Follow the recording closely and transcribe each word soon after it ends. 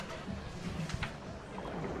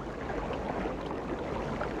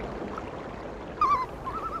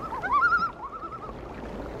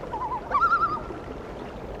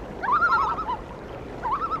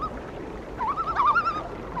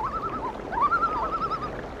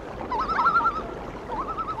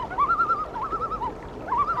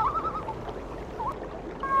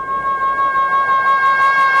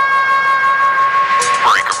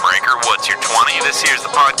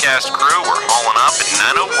cast and crew were hauling up at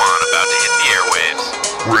 9:01, about to hit the airwaves.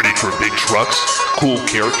 Ready for big trucks, cool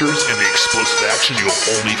characters, and the explosive action you'll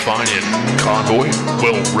only find in Convoy?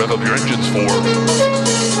 Well, rev up your engines for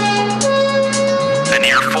An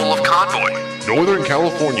earful of Convoy. Northern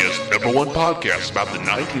California's #1 podcast about the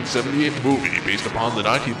 1978 movie based upon the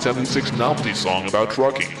 1976 novelty song about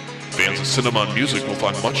trucking. Fans of cinema and music will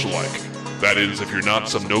find much alike. That is, if you're not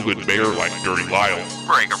some no-good bear like Dirty Lyle.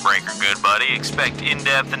 Breaker, good buddy. Expect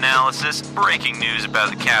in-depth analysis, breaking news about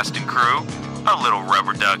the cast and crew, a little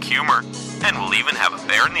rubber duck humor, and we'll even have a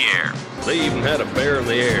bear in the air. They even had a bear in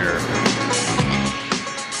the air.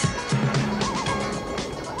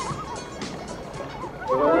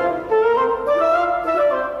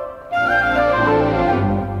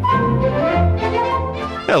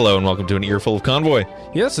 Hello and welcome to an Earful of Convoy.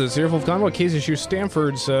 Yes, it's Earful of Convoy. KZSU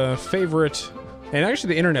Stanford's favorite, and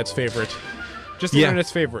actually the internet's favorite. Just the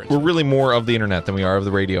internet's favorite. We're really more of the internet than we are of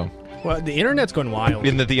the radio. Well, the internet's going wild.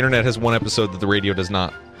 In that the internet has one episode that the radio does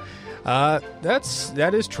not.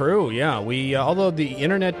 That is true. Yeah, we although the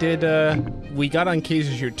internet did, we got on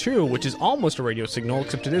KZSU 2, which is almost a radio signal,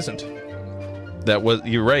 except it isn't.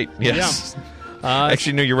 You're right. Yes. Yeah.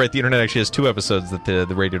 Actually, no, you're right. The internet actually has 2 episodes that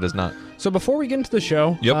the radio does not. So before we get into the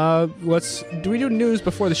show, do we do news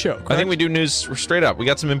before the show? Correct? I think we do news straight up. We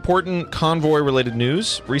got some important convoy-related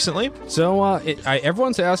news recently. So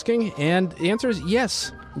everyone's asking, and the answer is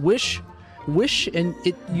yes. Wish, and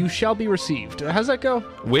you shall be received. How's that go?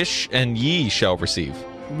 Wish and ye shall receive.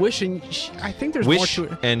 Wish and I think there's Wish more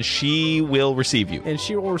to it. And she will receive you. And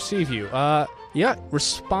she will receive you. Yeah,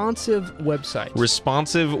 responsive website.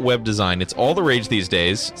 Responsive web design. It's all the rage these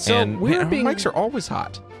days. So and we're our being mics are always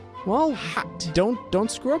hot. Well, hot. Don't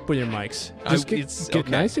screw up with your mics. Just get okay.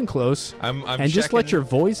 nice and close. I'm and just let your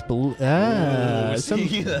voice. See,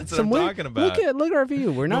 that's what I'm talking about. Look at our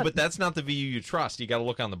view. We're not. No, but that's not the view you trust. You got to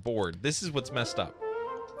look on the board. This is what's messed up.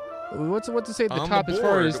 What to say at the On top the as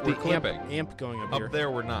far board, as the we're clipping. amp going up here? Up there,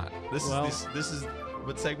 we're not. This is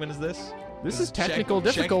what segment is this? This is technical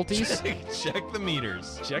difficulties. Check the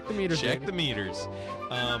meters. Check the meters. Check baby. the meters.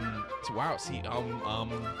 Wow. See,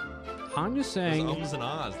 I'm just saying. Ums and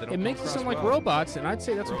ahs. They don't It makes come us sound across like well. robots, and I'd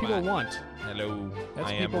say that's what people Robot. want. Hello. That's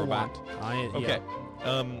I what am people robot. want. Okay.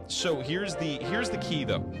 Yeah. So here's the key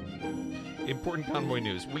though. Important convoy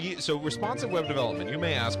news. So responsive web development. You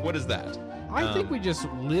may ask, what is that? I think we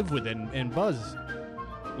just live with it and buzz.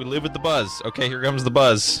 We live with the buzz. Okay, here comes the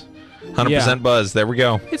buzz. 100% Yeah. buzz. There we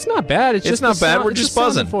go. It's not bad. It's just not the bad. sound- We're it's just the sound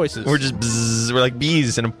buzzing. of voices. We're just bzzz. We're like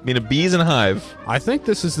bees in a bees in a hive. I think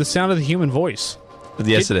this is the sound of the human voice.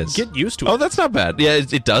 Yes, it is. Get used to it. Oh, that's not bad. Yeah,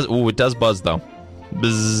 it does. Ooh, it does buzz though.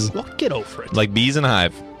 Buzz. Well, get over it. Like bees in a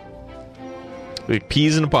hive. Like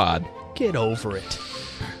peas in a pod. Get over it.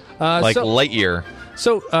 Like Lightyear.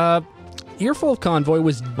 So, Earful of Convoy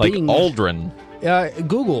was Like dinged. Aldrin.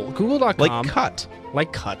 Google.com. Like cut.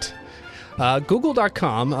 Like cut.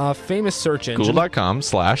 Google.com, famous search engine.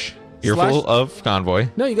 Google.com/earful of convoy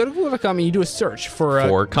No, you go to Google.com and you do a search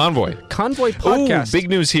for convoy. Convoy podcast. Ooh, big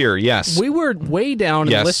news here. Yes. We were way down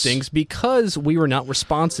in Yes. listings because we were not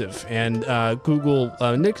responsive. And Google,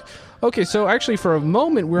 okay, so actually for a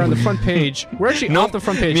moment we're on the front page. We're actually off the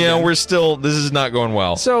front page. Yeah, again. we're still. This is not going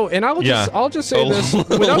well. So, and I'll just say this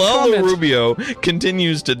without Lalo comment. Rubio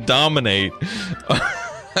continues to dominate.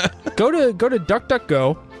 Go to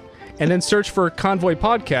DuckDuckGo, and then search for Convoy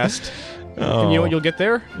Podcast. And you know what you'll get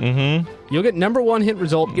there? Mm-hmm. You'll get #1 hit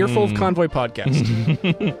result: Earful of Convoy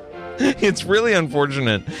Podcast. It's really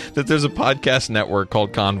unfortunate that there's a podcast network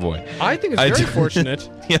called Convoy. I think it's very fortunate.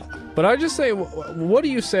 Yeah. But I just say, what do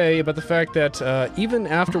you say about the fact that even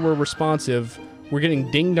after we're responsive, we're getting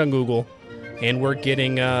dinged on Google, and we're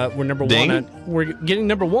getting we're number Ding? one. We're getting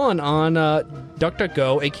 #1 on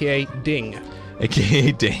DuckDuckGo, aka Ding.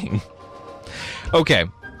 AKA Ding. Okay,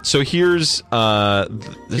 so here's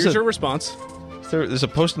Here's your response. there's a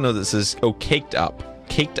post-it note that says, caked up.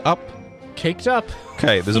 Caked up? Caked up.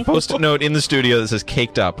 Okay, there's a post-it note in the studio that says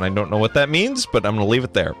caked up, and I don't know what that means, but I'm going to leave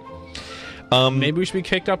it there. Maybe we should be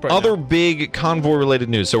caked up right Other now. big convoy-related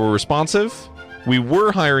news. So we're responsive. We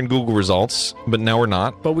were higher in Google results, but now we're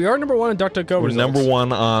not. But we are #1 on DuckDuckGo We're results.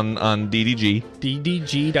 #1 on DDG.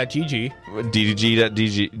 DDG.gg.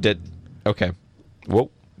 DDG.DG. Okay.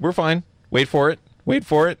 Whoa, we're fine. Wait for it.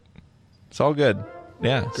 It's all good.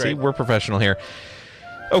 Yeah, see, Great. we're professional here.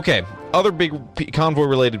 Okay, other big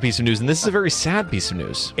convoy-related piece of news, and this is a very sad piece of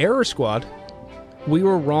news. Error Squad. We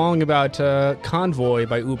were wrong about Convoy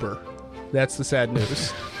by Uber. That's the sad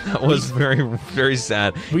news. That was very, very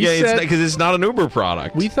sad. We it's said- because it's not an Uber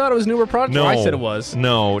product. We thought it was an Uber product. No. Or I said it was.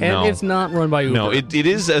 No, and no. it's not run by Uber. No, it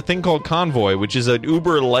is a thing called Convoy, which is an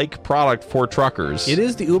Uber-like product for truckers. It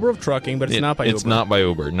is the Uber of trucking, but it's not by Uber. It's not by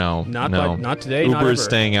Uber. No, Not no. by- not today, Uber not is ever.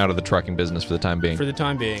 staying out of the trucking business for the time being. for the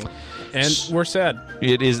time being. And we're sad.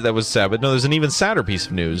 It is. That was sad, but no. There's an even sadder piece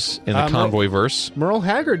of news in the Convoy verse. Merle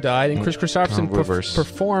Haggard died, and Chris Christopherson Convoyverse.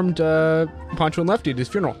 performed Poncho and Lefty at his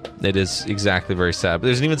funeral. It is exactly very sad. But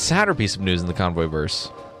there's an even sadder piece of news in the Convoy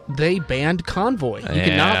verse. They banned Convoy. You Yeah.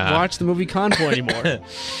 cannot watch the movie Convoy anymore.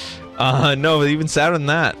 No, but even sadder than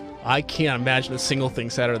that. I can't imagine a single thing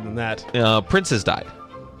sadder than that. Princess died.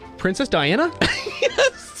 Princess Diana?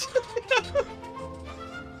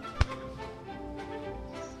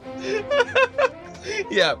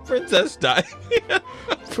 Yeah, Princess died.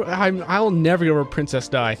 I'll never get over Princess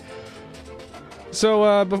Di.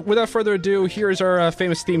 So, but without further ado, here is our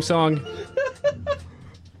famous theme song.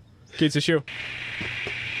 Gates issue.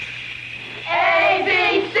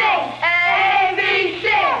 ABC, ABC,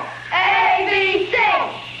 ABC,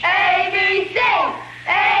 ABC,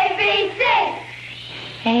 ABC.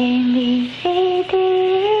 A, B, C, D, E,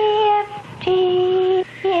 F, G,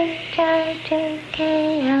 H, I, J,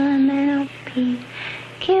 K, L, M, N, O, P,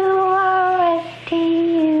 Q, R, S, T,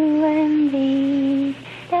 U, N, V,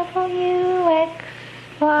 W, X,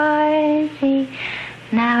 Y, Z.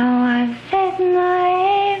 Now I've said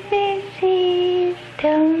my ABCs.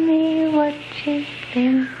 Tell me what you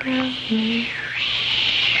think of me.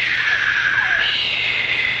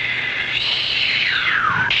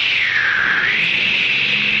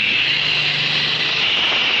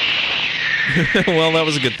 Well, that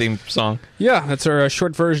was a good theme song. Yeah, that's our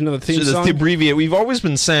short version of the theme So song. to abbreviate, we've always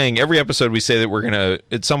been saying every episode we say that we're gonna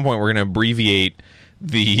at some point we're gonna abbreviate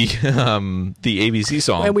the ABC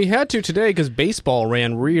song. And we had to today because baseball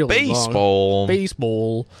ran really long. Baseball.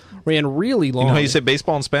 Baseball ran really long. You know how you say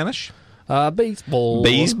baseball in Spanish? Baseball.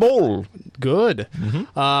 Baseball. Good.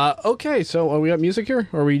 Okay, so we got music here?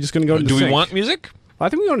 Or are we just going to go into Do the we sync? want music? I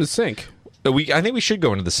think we go into the sync. I think we should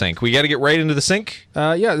go into the sync. We got to get right into the sync.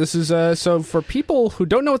 Yeah, this is, so for people who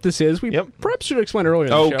don't know what this is, we Yep. perhaps should explain earlier in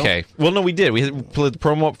the show. Okay. Well, no, we did. We had played the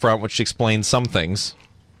promo up front, which explains some things.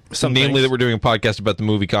 Some namely things. that we're doing a podcast about the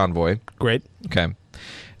movie Convoy. Great. Okay.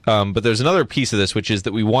 But there's another piece of this, which is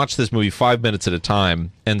that we watch this movie 5 minutes at a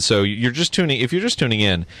time, and so if you're just tuning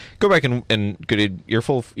in, go back and go to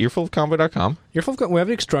earfulofconvoy.com. We have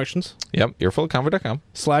instructions. Yep, earfulofconvoy.com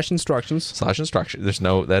 /instructions.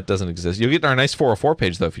 /instruction. That doesn't exist. You'll get our nice 404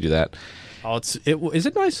 page though if you do that. Oh, is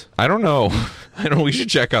it nice? I don't know. We should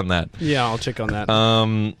check on that. Yeah, I'll check on that.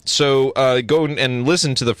 So go and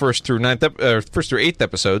listen to the first through eighth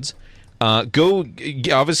episodes.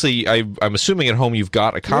 Obviously, I'm assuming at home you've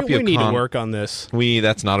got a copy we of need to work on this.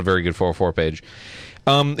 That's not a very good 404 page.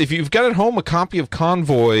 If you've got at home a copy of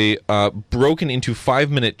Convoy broken into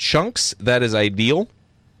 5-minute chunks, that is ideal.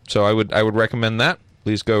 So I would recommend that.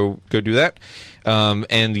 Please go do that.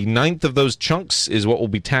 And the 9th of those chunks is what we'll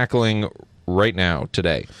be tackling right now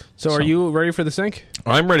today. So are you ready for the sync?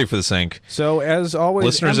 I'm ready for the sync. So as always,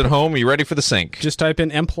 Listeners at home, are you ready for the sync? just type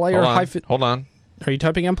in mplayer hyphen. Hold on. Are you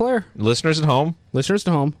typing mplayer? Listeners at home, Listeners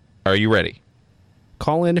to home, are you ready?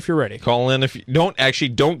 call in if you're ready. Call in if you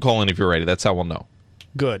don't call in if you're ready. That's how we'll know.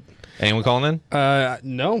 Good. Anyone calling in?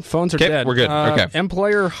 No, phones are Okay, dead. we're good. Okay.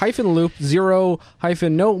 mplayer -loop 0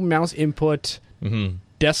 no mouse input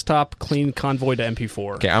desktop clean convoy to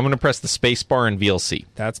MP4. Okay, I'm going to press the space bar in VLC.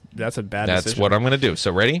 That's a bad That's decision. what I'm going to do.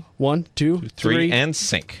 So ready? 1, 2, 3, 3. and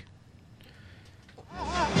sync.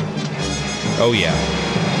 Oh yeah.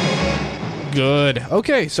 Good.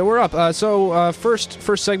 Okay, so we're up. First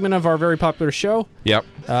segment of our very popular show Yep.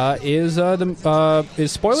 is spoiler alert.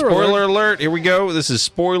 Spoiler alert. Here we go. This is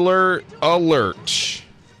spoiler alert.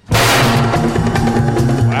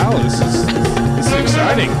 Wow, this is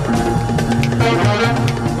exciting.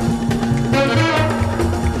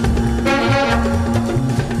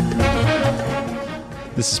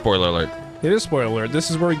 This is spoiler alert. It is spoiler alert.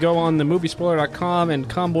 This is where we go on the moviespoiler.com, and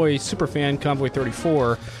Convoy superfan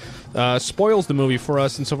Convoy34 spoils the movie for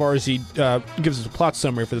us insofar as he gives us a plot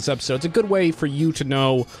summary for this episode. It's a good way for you to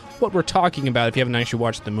know what we're talking about if you haven't actually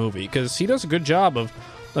watched the movie, because he does a good job of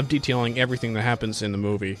detailing everything that happens in the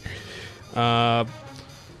movie.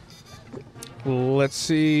 Let's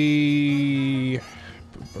see.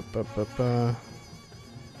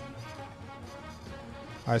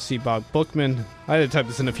 I see Bob Bookman. I had to type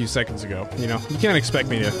this in a few seconds ago. You can't expect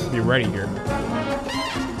me to be ready here.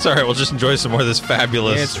 It's all right. We'll just enjoy some more of this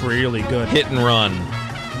fabulous It's really good. hit and run.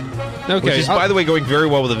 Okay. Which is, by the way, going very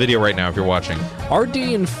well with the video right now if you're watching.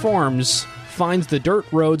 RD informs finds the dirt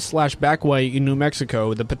road / backway in New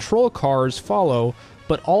Mexico. The patrol cars follow,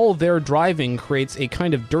 but all their driving creates a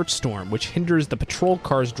kind of dirt storm, which hinders the patrol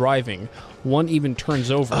cars driving. One even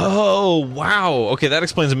turns over. Oh, wow. Okay, that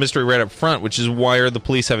explains the mystery right up front, which is why are the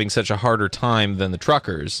police having such a harder time than the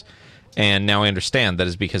truckers? And now I understand that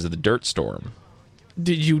is because of the dirt storm.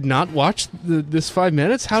 Did you not watch this 5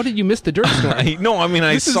 minutes? How did you miss the dirt storm?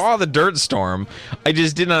 I saw the dirt storm. I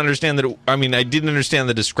just didn't understand that. I didn't understand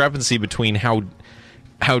the discrepancy between how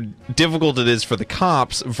difficult it is for the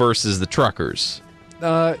cops versus the truckers.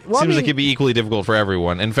 Seems like it'd be equally difficult for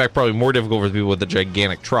everyone. In fact, probably more difficult for the people with the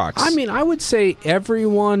gigantic trucks. I would say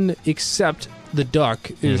everyone except the duck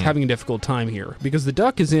is having a difficult time here because the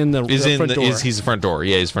duck is in the front door. He's the front door.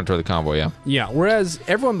 Yeah, he's the front door of the convoy, yeah. Yeah, whereas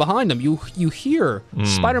everyone behind him, you hear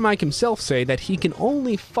Spider-Mike himself say that he can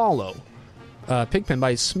only follow Pigpen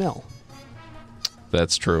by his smell.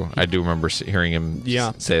 That's true. I do remember hearing him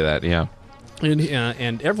say that, yeah.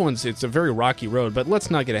 And it's a very rocky road, but let's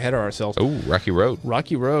not get ahead of ourselves. Oh, Rocky Road.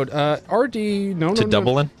 Rocky Road. RD, no. To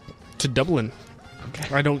Dublin? To Dublin.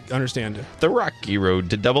 Okay. I don't understand it. The Rocky Road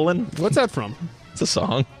to Dublin. What's that from? It's a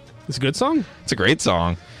song. It's a good song? It's a great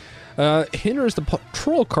song. Hinders the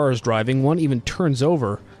patrol cars driving. One even turns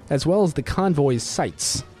over, as well as the convoy's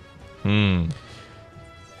sights. Okay.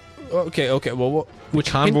 Well, which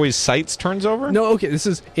convoy's sights turns over? No. Okay.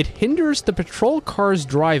 It hinders the patrol cars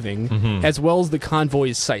driving, as well as the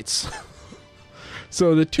convoy's sights.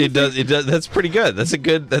 So the two. It does. That's pretty good.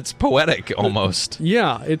 That's poetic almost.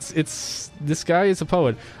 Yeah. It's. This guy is a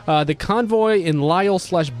poet. The convoy in Lyle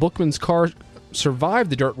 / Bookman's car survive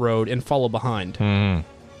the dirt road and follow behind.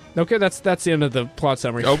 Okay, that's the end of the plot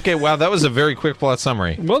summary. Okay, wow, that was a very quick plot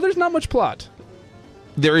summary. Well, there's not much plot.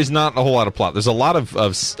 There is not a whole lot of plot. There's a lot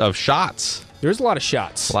of shots. There's a lot of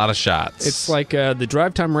shots. A lot of shots. It's like the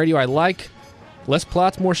drive time radio I like. Less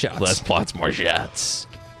plots, more shots. Less plots, more shots.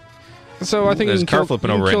 So I think there's you can car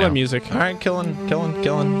flipping over right now. That music. All right, killing.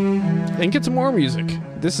 And get some more music.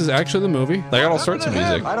 This is actually the movie. They got all sorts of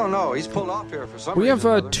music. I don't know. He's pulled off here for some reason. We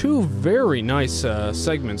have two very nice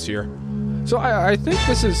segments here. So I think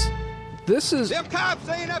this is. Them cops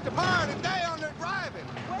ain't up to par today on their driving.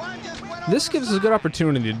 This gives us a good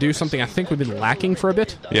opportunity to do something I think we've been lacking for a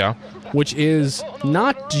bit. Yeah. Which is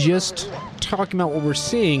not just talking about what we're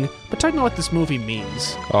seeing, but talking about what this movie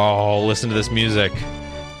means. Oh, listen to this music.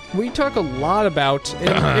 We talk a lot about,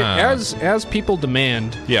 as people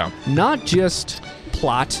demand, not just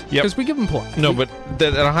plot, because we give them plot. No, but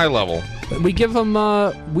at a high level. We give them,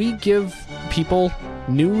 we give people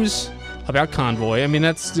news about Convoy. I mean,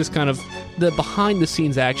 that's just kind of the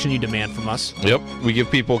behind-the-scenes action you demand from us. Yep, we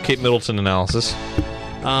give people Kate Middleton analysis.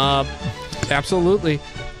 Absolutely.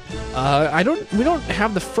 We don't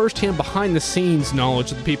have the first-hand behind-the-scenes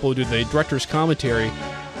knowledge of the people who do the director's commentary.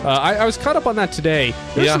 I was caught up on that today.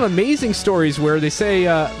 There's some amazing stories where they say,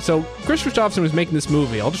 so Chris Christopherson was making this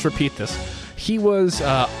movie. I'll just repeat this. He was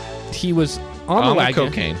on the wagon.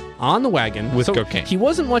 Cocaine. On the wagon. With cocaine. He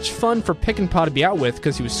wasn't much fun for Peckinpah to be out with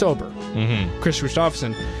because he was sober. Chris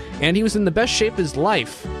Christopherson. And he was in the best shape of his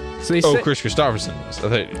life. So they said, Chris Christopherson was.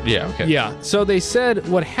 Yeah, okay. Yeah. So they said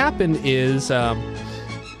what happened is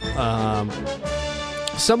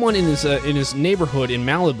someone in his neighborhood in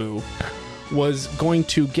Malibu was going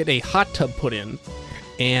to get a hot tub put in,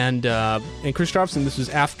 and Christopherson, this was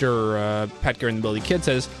after Pat Garrett and the Billy Kid,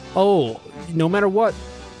 says, "Oh, no matter what,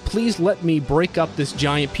 please let me break up this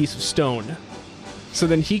giant piece of stone." So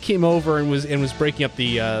then he came over and was breaking up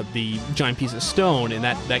the giant piece of stone, and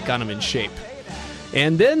that got him in shape.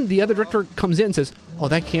 And then the other director comes in and says, "Oh,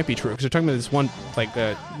 that can't be true," because they're talking about this one,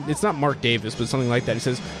 it's not Mark Davis, but something like that. He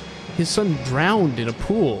says his son drowned in a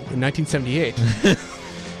pool in 1978.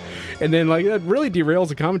 And then, that really derails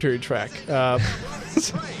the commentary track.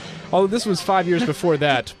 Although this was 5 years before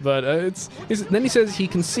that, but then he says he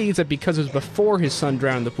concedes that because it was before his son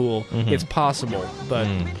drowned in the pool, it's possible. But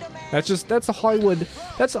that's a Hollywood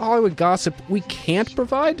gossip we can't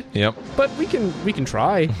provide. Yep. But we can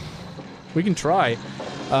try. We can try.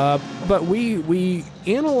 But we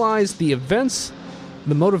analyze the events,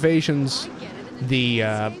 the motivations,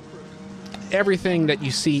 the everything that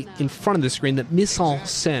you see in front of the screen, the mise en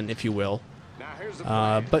scène, if you will.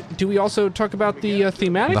 But do we also talk about the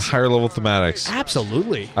thematics? The higher level thematics.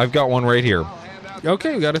 Absolutely. I've got one right here.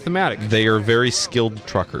 Okay, we got a thematic. They are very skilled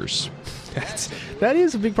truckers. That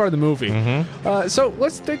is a big part of the movie. So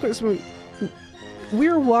let's take this movie.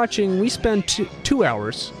 we're watching. We spend 2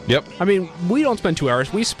 hours. Yep. I mean, we don't spend 2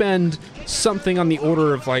 hours. We spend something on the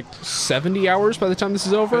order of like 70 hours by the time this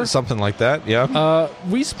is over. Something like that. Yeah.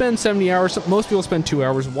 We spend 70 hours. Most people spend 2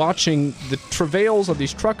 hours watching the travails of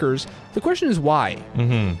these truckers. The question is why?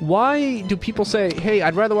 Mm-hmm. Why do people say, "Hey,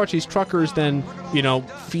 I'd rather watch these truckers than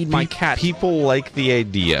feed my cat"? People like the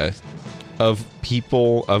idea of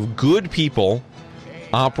good people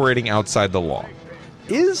operating outside the law.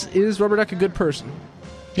 Is Rubber Duck a good person?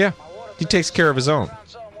 Yeah, he takes care of his own.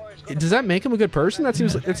 Does that make him a good person? That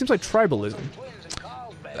seems like tribalism.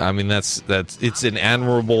 I mean, that's it's an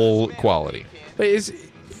admirable quality. But is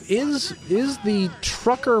the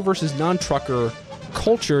trucker versus non-trucker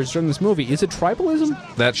cultures during this movie, is it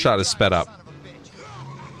tribalism? That shot is sped up.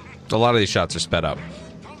 A lot of these shots are sped up.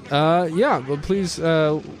 Yeah. Well, please.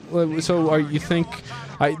 So, you think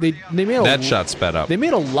they made that shot sped up? They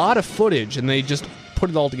made a lot of footage and they just put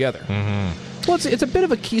it all together. Mm-hmm. Well, it's a bit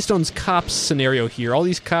of a Keystone's Cops scenario here. All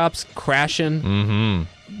these cops crashing,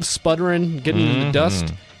 sputtering, getting in the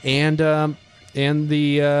dust, and the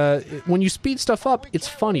when you speed stuff up, it's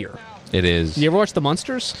funnier. It is. You ever watch The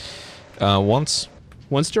Munsters? Once.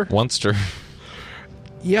 Munster.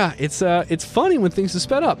 Yeah, it's funny when things are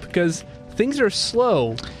sped up because things are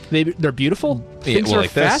slow. They're beautiful. Things are like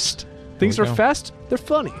fast. Things are fast. They're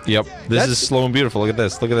funny. Yep. This is slow and beautiful. Look at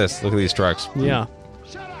this. Look at this. Look at these trucks. Yeah.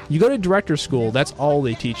 You go to director school, that's all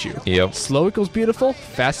they teach you. Yep. Slow equals beautiful,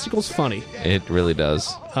 fast equals funny. It really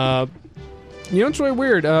does. It's really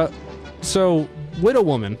weird. So, Widow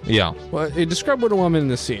Woman. Yeah. Well, describe Widow Woman in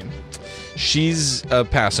this scene. She's a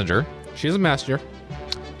passenger. She's a master.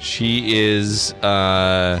 She is,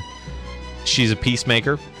 she's a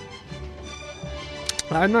peacemaker.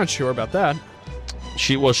 I'm not sure about that.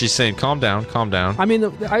 She's saying, calm down. I mean,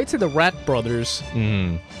 I'd say the Rat Brothers,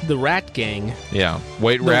 the Rat Gang. Yeah.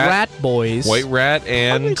 White the Rat. Rat Boys. White Rat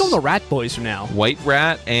and... I'm going to call them the Rat Boys for now. White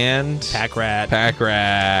Rat and... Pack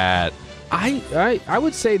Rat. I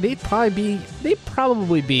would say they'd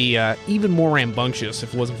probably be even more rambunctious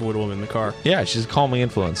if it wasn't for Widow Woman in the car. Yeah, she's a calming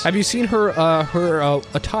influence. Have you seen her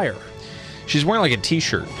attire? She's wearing like a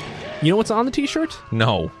t-shirt. You know what's on the t-shirt?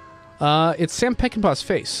 No. It's Sam Peckinpah's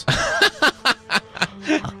face.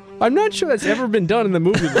 I'm not sure that's ever been done in the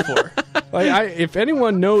movie before. If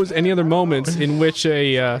anyone knows any other moments in which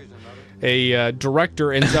a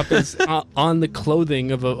director ends up as on the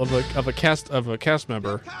clothing of a cast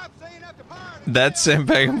member, that's Sam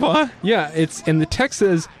Peckinpah? Yeah, and the text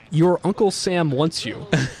says, "Your Uncle Sam wants you."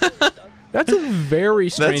 That's a very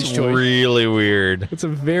strange choice. That's really weird. It's a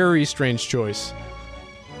very strange choice.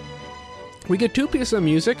 We get two pieces of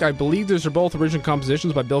music. I believe those are both original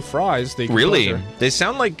compositions by Bill Fries. Really? They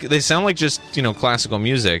sound like just classical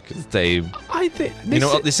music.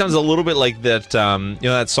 It sounds a little bit like that.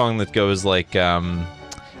 That song that goes like, I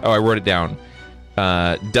wrote it down.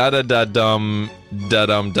 Da da da dum da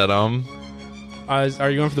dum da dum. Are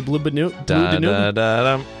you going for the Blue Danube? Da da da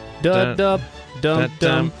dum da da dum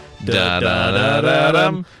dum da da da da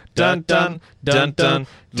dum. Dun dun dun dun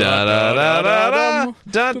da da da da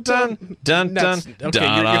dun dun dun dun da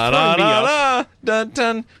da da da dun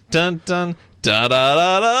dun dun dun da da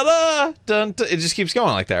da da dun. It just keeps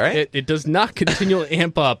going like that, right? It does not continually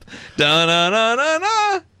amp up. Da da da da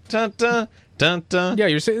da dun dun dun dun. Yeah,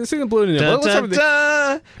 you're singing the Blue Danube.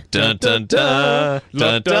 Dun dun dun dun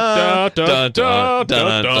dun dun dun dun dun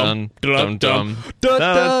dun dun dun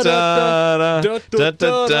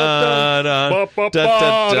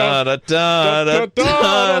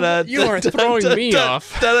dun. You are throwing me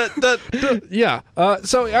off. Yeah.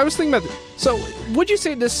 So I was thinking about this. So would you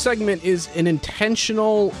say this segment is an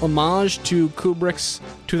intentional homage to Kubrick's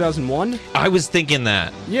 2001? I was thinking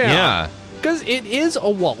that. Yeah. Because it is a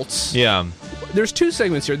waltz. Yeah. There's two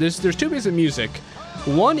segments here. There's two pieces of music.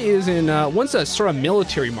 One is one's a sort of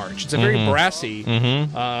military march. It's a very brassy.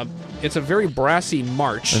 It's a very brassy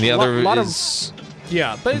march. And the other is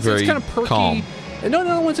but it's kind of perky. Calm. And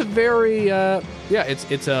no, one's a very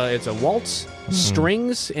it's a waltz,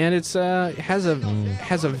 strings, and it's has a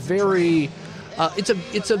very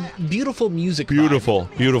it's a beautiful music. Beautiful.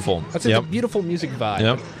 That's a beautiful music vibe.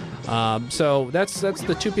 Yep. So that's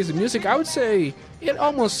the two pieces of music. I would say it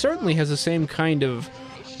almost certainly has the same kind of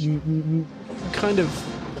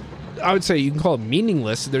I would say you can call it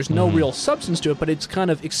meaningless. There's no real substance to it, but it's kind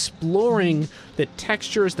of exploring the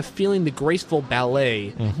textures, the feeling, the graceful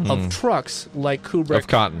ballet of trucks like Kubrick. Of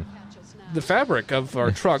cotton. The fabric of our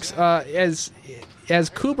trucks. As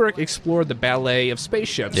Kubrick explored the ballet of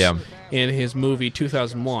spaceships in his movie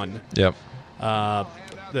 2001. Yep.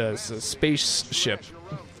 The spaceship.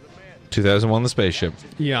 2001, The Spaceship.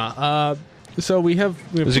 Yeah. So we have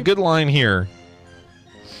There's a good line here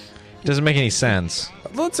Doesn't make any sense.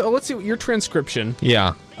 Let's see your transcription.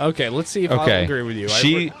 Yeah. Okay, let's see if Okay. I'll agree with you.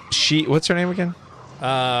 She. What's her name again?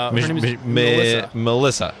 Her name is Melissa.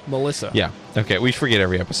 Melissa. Melissa. Yeah. Okay. We forget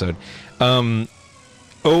every episode.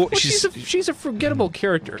 Well, she's a forgettable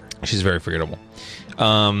character. She's very forgettable.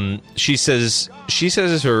 She says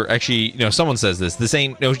her, actually, someone says this.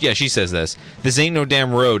 She says this. This ain't no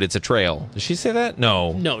damn road, it's a trail. Does she say that?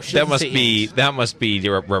 No. No, she that doesn't must say be it. that must be the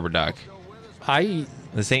Rubber Duck.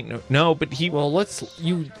 This ain't no, but he. Well,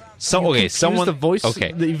 Someone the voice.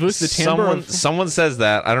 Okay. The voice, the timbre. Someone says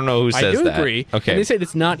that. I don't know who says that. I do agree. Okay. And they say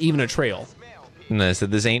it's not even a trail. And they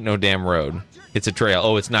said this ain't no damn road. It's a trail.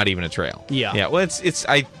 Oh, it's not even a trail. Yeah. Yeah. Well, it's.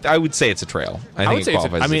 I would say it's a trail. I think would say it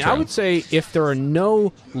qualifies as a trail. I would say if there are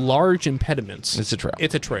no large impediments, it's a trail.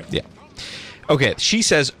 It's a trail. Yeah. Okay. She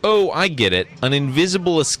says, "Oh, I get it. An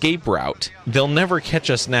invisible escape route. They'll never catch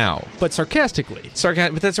us now." But sarcastically.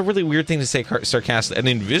 But that's a really weird thing to say. Sarcastic. An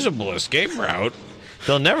invisible escape route.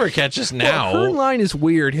 They'll never catch us now. Well, her line is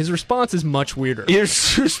weird. His response is much weirder.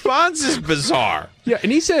 His response is bizarre. Yeah,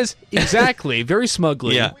 and he says exactly, very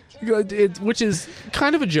smugly. Yeah. Which is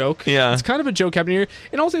kind of a joke. Yeah. It's kind of a joke happening here.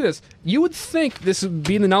 And I'll say this. You would think this would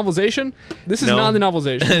be in the novelization. This is not in the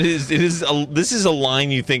novelization. This is a line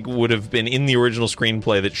you think would have been in the original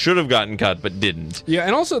screenplay that should have gotten cut but didn't. Yeah,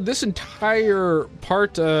 and also this entire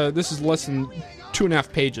part, this is less than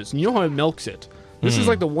 2.5 pages. And you know how it milks it. This is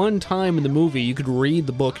like the one time in the movie you could read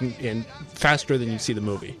the book and faster than you see the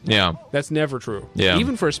movie. Yeah. That's never true. Yeah.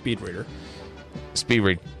 Even for a speed reader. Speed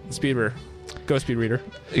read. Speed reader. Go speed reader.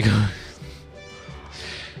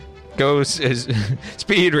 Go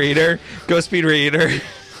speed reader. Go speed reader.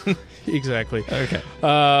 Exactly. Okay.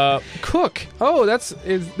 Cook. Oh,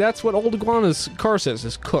 that's what Old Iguana's car says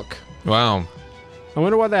is Cook. Wow. I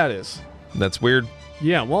wonder what that is. That's weird.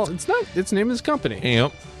 Yeah, well, it's not. It's the name of his company.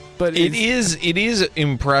 Yep. But it is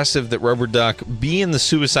impressive that Rubber Duck, being the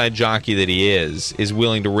suicide jockey that he is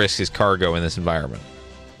willing to risk his cargo in this environment.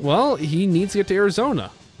 Well, he needs to get to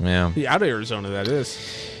Arizona. Yeah. Out of Arizona, that is.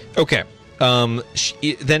 Okay.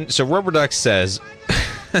 So Rubber Duck says,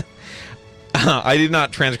 I did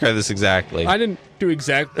not transcribe this exactly. I didn't do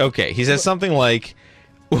exactly. Okay. He says something like,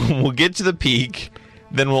 we'll get to the peak,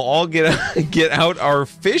 then we'll all get out our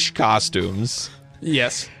fish costumes.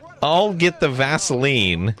 Yes. I'll get the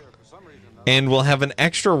Vaseline, and we'll have an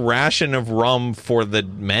extra ration of rum for the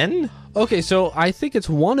men? Okay, so I think it's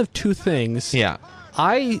one of two things. Yeah.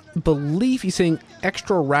 I believe he's saying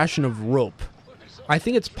extra ration of rope. I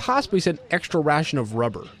think it's possible he said extra ration of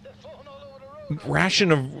rubber.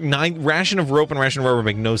 Ration of rope and ration of rubber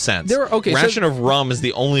make no sense. Ration of rum is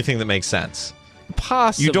the only thing that makes sense.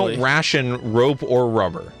 Possibly. You don't ration rope or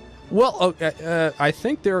rubber. Well, I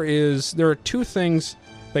think there are two things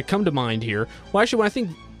that come to mind here. Well, actually, when I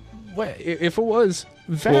think, if it was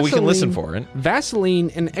Vaseline, well, we can listen for it. Vaseline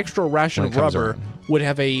and extra ration of rubber around would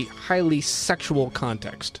have a highly sexual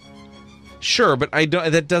context. Sure, but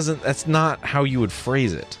that's not how you would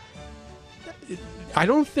phrase it. I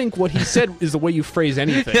don't think what he said is the way you phrase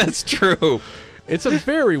anything. That's true. It's a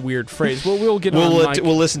very weird phrase. Well,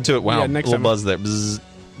 we'll listen to it. Wow, next little time. buzz there. Bzz,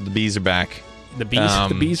 the bees are back. The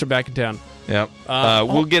bees are back in town. Yep.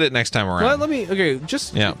 We'll get it next time around. Well,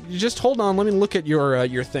 just hold on. Let me look at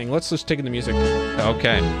your thing. Let's just take in the music.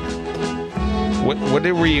 Okay.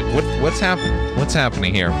 What's happening? What's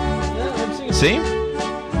happening here? See?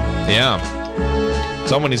 Yeah.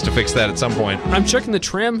 Someone needs to fix that at some point. I'm checking the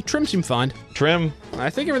trim. Trim seemed fine. Trim. I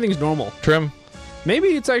think everything's normal. Trim. Maybe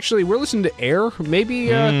it's actually we're listening to air. Maybe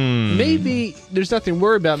there's nothing to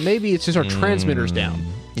worry about. Maybe it's just our transmitter's down.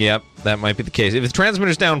 Yep, that might be the case. If the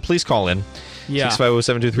transmitter's down, please call in. Yeah.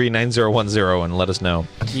 650-723-9010 and let us know.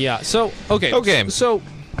 Yeah. So okay. So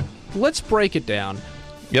let's break it down.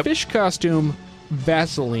 Yep. Fish costume,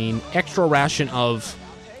 Vaseline, extra ration of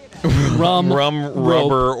rum,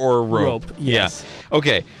 rubber, or rope. Yes. Yeah.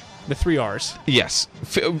 Okay. The 3 R's. Yes.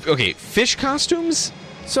 Okay. Fish costumes.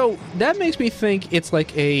 So that makes me think it's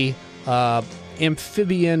like a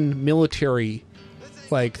amphibian military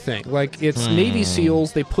thing. Like it's Navy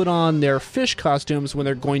SEALs. They put on their fish costumes when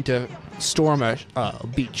they're going to storm a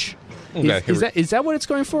beach. Okay, Is that what it's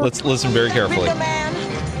going for? Let's listen very carefully.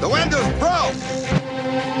 The window's broke.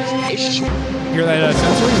 Hear that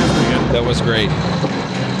sensor? That's pretty good. That was great.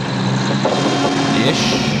 Ish.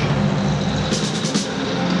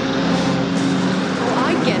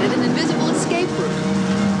 I get it, an invisible escape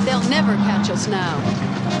route. They'll never catch us now.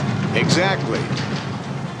 Exactly.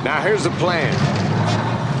 Now here's the plan.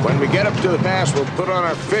 When we get up to the pass, we'll put on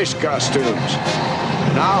our fish costumes.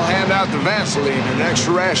 And I'll hand out the Vaseline and an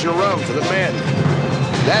extra ration of rum for the men.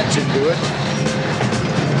 That should do it.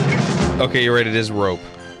 Okay, you're right. It is rope.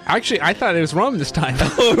 Actually, I thought it was rum this time.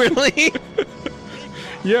 Oh, really?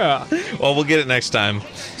 Yeah. Well, we'll get it next time.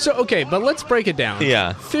 So, okay, but let's break it down.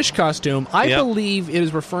 Yeah. Fish costume, I Yep. believe it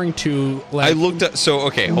is referring to, like... I looked at... So,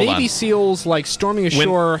 okay, hold on. Navy SEALs, like, storming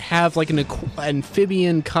ashore have, like, an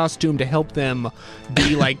amphibian costume to help them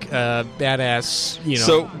be, like, badass, you know.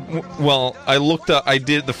 So, well, I looked up...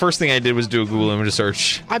 the first thing I did was do a Google image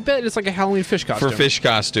search I bet it's like a Halloween fish costume. for fish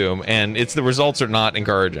costume, and the results are not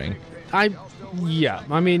encouraging. Yeah,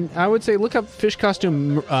 I mean, I would say look up fish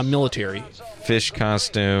costume military. Fish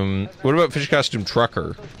costume... What about fish costume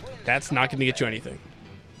trucker? That's not going to get you anything.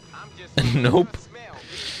 Nope.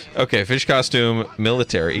 Okay, fish costume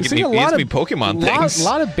military. It gives me Pokemon things. A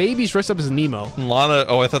lot of babies dressed up as Nemo.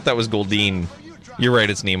 I thought that was Goldeen. You're right,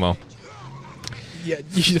 it's Nemo. Yeah,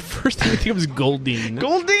 the first thing I think of is Goldeen.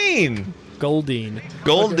 Goldeen!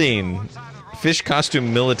 Okay. Fish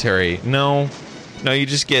costume military. No, you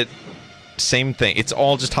just get same thing. It's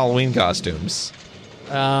all just Halloween costumes.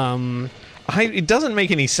 It doesn't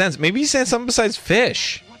make any sense. Maybe he said something besides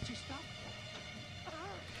fish.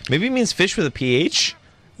 Maybe it means fish with a PH?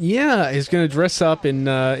 Yeah, he's going to dress up in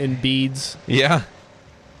beads. Yeah.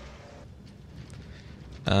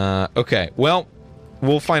 Okay, well,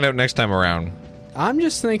 we'll find out next time around. I'm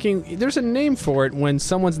just thinking, there's a name for it when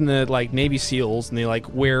someone's in the, like, Navy SEALs and they,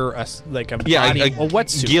 like, wear a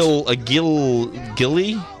wetsuit.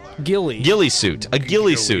 Ghillie suit. A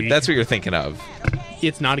ghillie suit. That's what you're thinking of.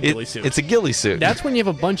 It's not a ghillie suit. It's a ghillie suit. That's when you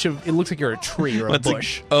have a bunch of... It looks like you're a tree or a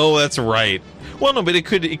bush. That's right. Well, no, but it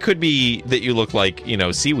could be that you look like,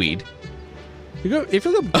 seaweed. If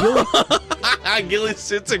you look ghillie... Ghillie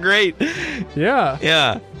suits are great. Yeah.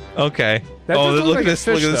 Yeah. Okay. Look at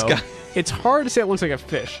this guy. It's hard to say it looks like a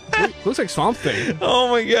fish. It looks like something. Oh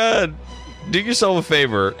my god. Do yourself a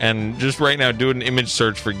favor and just right now do an image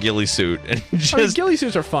search for ghillie suit and ghillie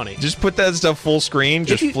suits are funny. Just put that stuff full screen,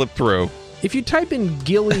 flip through. If you type in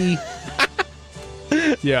ghillie...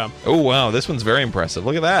 Yeah. Oh wow, this one's very impressive.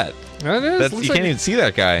 Look at that. That is. You can't even see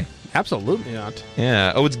that guy. Absolutely not.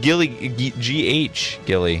 Yeah. Oh, it's Ghillie. G-H.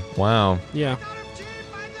 Ghillie. Wow. Yeah.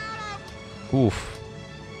 Oof.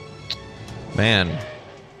 Man.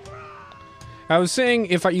 I was saying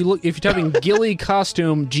if you type in Ghillie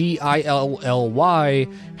costume Gilly,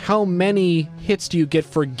 how many hits do you get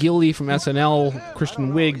for Ghillie from SNL,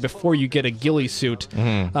 Kristen Wiig, before you get a Ghillie suit?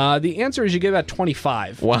 Mm-hmm. The answer is you get about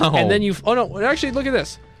 25. Wow. And then actually look at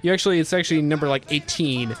this. It's actually number like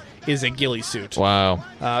 18 is a Ghillie suit. Wow.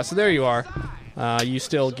 So there you are. You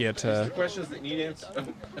still get questions that need answers.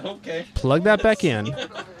 Okay. Plug that back in.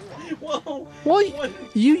 Whoa. Well,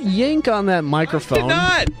 you yank on that microphone.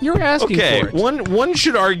 I did not. You're asking for it. One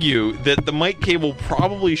should argue that the mic cable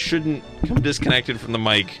probably shouldn't come disconnected from the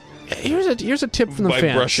mic. Here's a tip from the fans.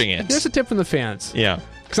 By brushing it. Here's a tip from the fans. Yeah.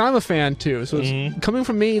 Because I'm a fan too, so it's coming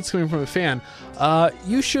from me. It's coming from a fan.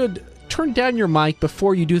 You should turn down your mic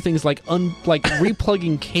before you do things like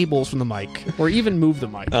replugging cables from the mic, or even move the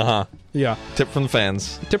mic. Yeah. Tip from the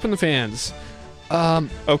fans.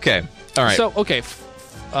 Okay. All right. So okay.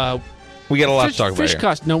 We got a lot to talk about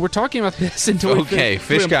here. No, we're talking about this until okay,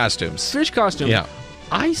 fish costumes. Fish costume. Yeah.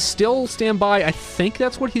 I still stand by. I think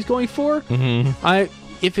that's what he's going for. Mm-hmm.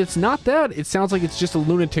 If it's not that, it sounds like it's just a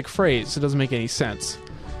lunatic phrase. It doesn't make any sense.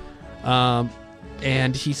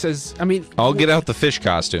 And he says, I mean... I'll get out the fish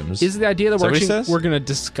costumes. Is the idea that we're going to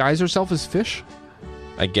disguise ourselves as fish?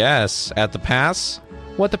 I guess. At the pass?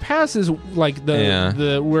 Well, at the pass is like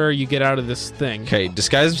the where you get out of this thing. Okay,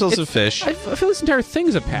 disguise themselves as fish. I feel this entire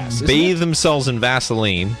thing's a pass. Bathe themselves in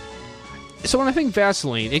Vaseline. So when I think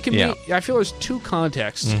Vaseline, it can be... I feel there's two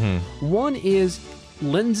contexts. Mm-hmm. One is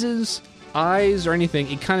lenses, eyes, or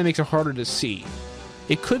anything. It kind of makes it harder to see.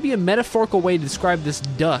 It could be a metaphorical way to describe this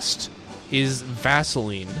dust is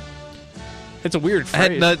Vaseline. It's a weird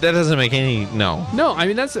phrase. That doesn't make any... No, I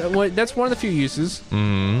mean, that's one of the few uses.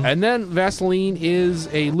 Mm-hmm. And then Vaseline is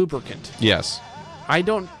a lubricant. Yes. I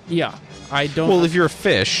don't... Well, if you're a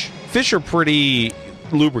fish are pretty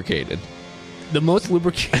lubricated. The most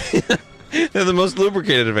lubricated... They're the most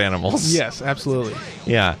lubricated of animals. Yes, absolutely.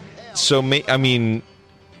 Yeah. So, I mean...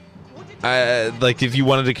 like, if you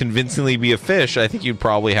wanted to convincingly be a fish, I think you'd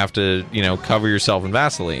probably have to, cover yourself in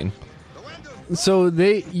Vaseline. So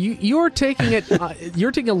you're taking it.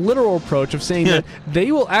 You're taking a literal approach of saying that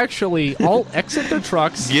they will actually all exit their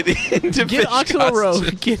trucks, get onto the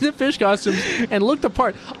road, get into fish costumes, and look the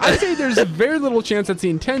part. I say there's a very little chance that's the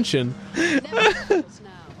intention.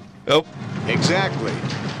 Oh, exactly.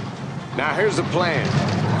 Now here's the plan.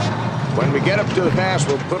 When we get up to the pass,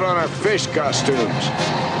 we'll put on our fish costumes,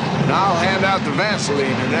 and I'll hand out the Vaseline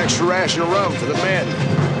and an extra ration of rum for the men.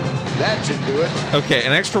 That should do it. Okay,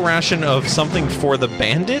 an extra ration of something for the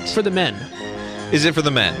bandit? For the men. Is it for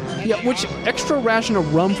the men? Yeah, which extra ration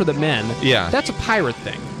of rum for the men? Yeah. That's a pirate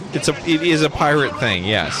thing. It is a pirate thing,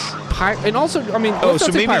 yes. And also, I mean, Oh, let's so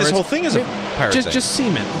not say maybe pirates. this whole thing is a pirate thing. Just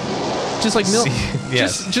seamen. Just like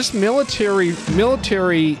Yes. just military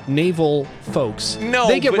naval folks. No,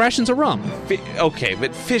 they get but- rations of rum. Okay,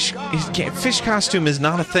 but fish costume is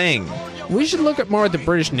not a thing. We should look at more at the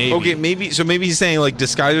British Navy. Okay, maybe he's saying like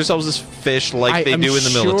disguise yourselves as fish like they I'm do in the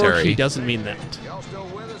sure military. He doesn't mean that.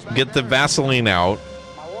 Get the Vaseline out,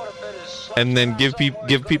 and then give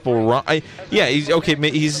people rum.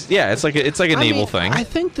 It's like a naval thing. I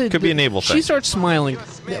think that could be a naval thing. She starts smiling.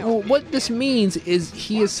 Well, what this means is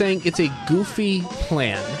he is saying it's a goofy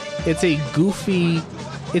plan. It's a goofy,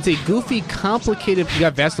 complicated. You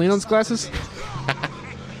got Vaseline on his glasses?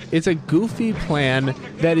 It's a goofy plan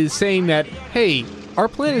that is saying that, hey, our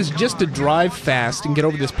plan is just to drive fast and get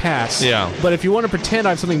over this pass. Yeah. But if you want to pretend I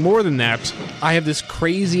have something more than that, I have this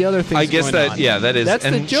crazy other thing. I guess going that on. that is. That's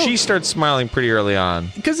and the joke. she starts smiling pretty early on.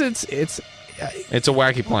 Because it's It's a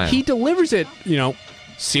wacky plan. he delivers it,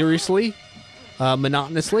 seriously,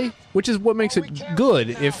 monotonously, which is what makes it good.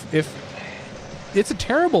 If it's a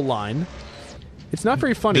terrible line, it's not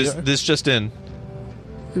very funny. This just in.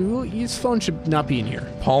 His phone should not be in here.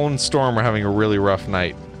 Paul and Storm are having a really rough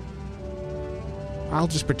night. I'll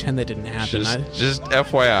just pretend that didn't happen. Just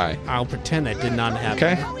FYI. I'll pretend that did not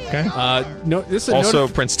happen. Okay. No, this is Also,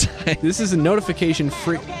 Prince Di. This is a notification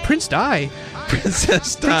free. Prince Di.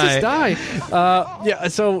 Princess Princess Di. Di.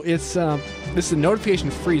 So it's this is a notification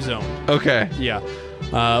free zone. Okay. Yeah.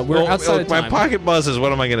 We're outside of my time. pocket buzzes.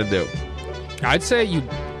 What am I going to do? I'd say you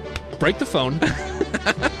break the phone.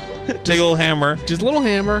 Take a little hammer. Just a little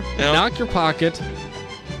hammer. Yep. Knock your pocket.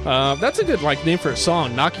 That's a good name for a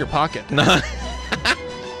song. Knock your pocket.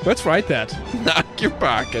 Let's write that. Knock your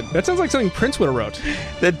pocket. That sounds like something Prince would have wrote.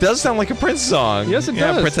 That does sound like a Prince song. Yes, it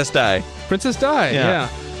Yeah, does. Princess Di. Princess Di. Yeah.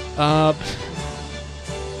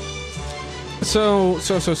 So.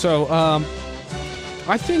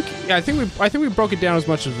 I think we broke it down as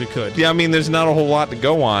much as we could. Yeah, I mean, there's not a whole lot to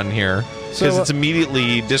go on here because So, it's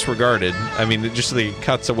immediately disregarded. I mean, it just like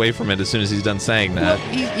cuts away from it as soon as he's done saying Well,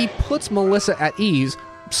 that. he puts Melissa at ease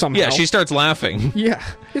somehow. Yeah, she starts laughing. Yeah,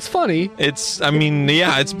 it's funny. It's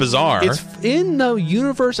bizarre. It's in the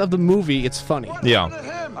universe of the movie. It's funny.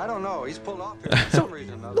 Yeah. I don't know. He's pulled off here for some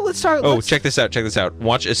reason. Let's start. Oh, check this out.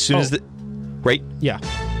 Watch as soon as the right Yeah,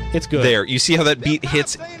 it's good. there. You see how that beat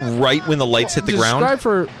hits right when the lights hit the ground? Describe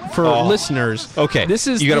for Oh. listeners. Okay. This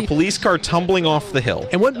is you got the- a police car tumbling off the hill.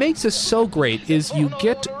 And what makes this so great is you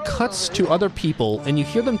get cuts to other people, and you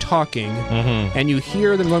hear them talking, and you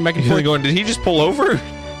hear them going back and You're forth, going, did he just pull over?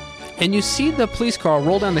 and you see the police car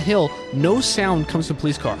roll down the hill. No sound comes from the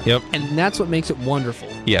police car. Yep. And that's what makes it wonderful.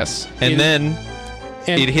 Yes. And It- then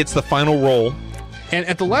And, it hits the final roll. and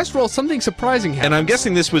at the last roll, something surprising happens. And I'm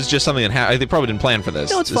guessing this was just something that happened. They probably didn't plan for this.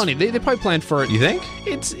 No, it's funny. They probably planned for it. You think?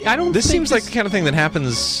 I don't. This think seems like the kind of thing that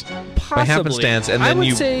happens by Possibly. happenstance, and I then would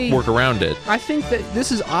you say- work around it. I think that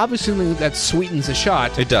this is obviously something that sweetens a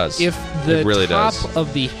shot. It does. If the It really top does.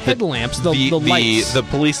 of the headlamps, the lights, the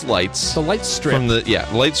police lights the light strip. from the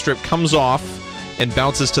light strip comes off and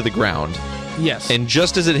bounces to the ground. yes. And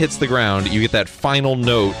just as it hits the ground, you get that final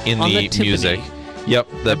note in On the the timpani. music. Yep.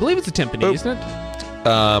 I believe it's a timpani, Oh. isn't it?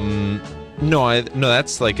 No,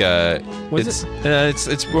 that's like a. Was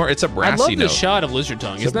it's more. It's a brassy I love note. the shot of Lizard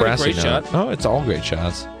Tongue. It's Isn't that a brassy great note. shot? Oh, it's all great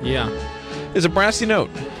shots. Yeah. It's a brassy note.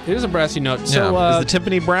 It is a brassy note. So, yeah. Is the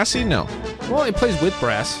timpani brassy? No. well, it plays with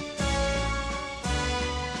brass.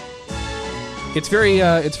 It's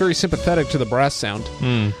very sympathetic to the brass sound.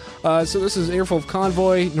 So this is Earful of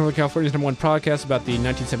Convoy, Northern California's #1 podcast about the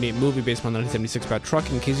 1978 movie based on 1976 about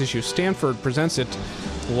trucking. KZSU Stanford presents it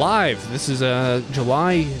live. This is April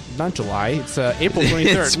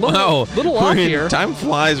 23rd. Little off here. Time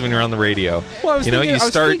flies when you're on the radio. Well, I was thinking- you I was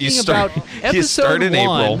start thinking about you start in episode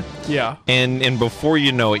April, 1. Yeah. and before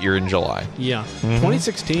you know it, you're in July. Yeah.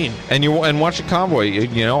 2016. And watching Convoy,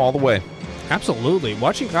 all the way. Absolutely.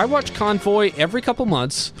 I watch Convoy every couple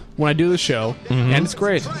months when I do the show, and it's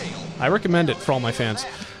great. I recommend it for all my fans.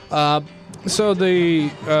 So the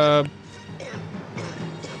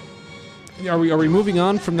are we moving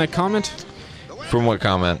on from that comment? From what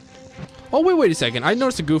comment? Oh wait a second. I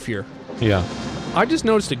noticed a goof here. Yeah, I just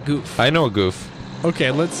noticed a goof. I know a goof.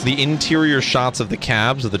 Okay, let's. The interior shots of the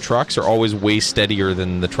cabs of the trucks are always way steadier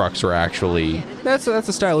than the trucks are actually. That's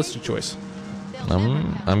a stylistic choice.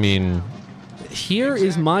 I mean, Here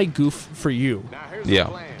is my goof for you. yeah.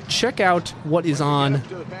 check out what is on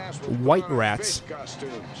White Rat's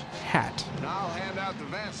hat.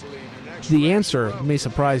 The answer may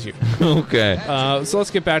surprise you. Okay. So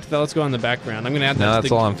let's get back to that. Let's go on the background. I'm going to add that. Now to that's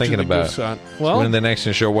the, all I'm to thinking the about. goof shot. Well, When the next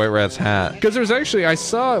show White Rat's hat. because there's actually, I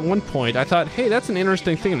saw at one point, I thought, hey, that's an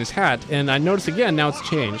interesting thing in his hat, and I noticed again, now it's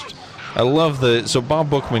changed. I love so Bob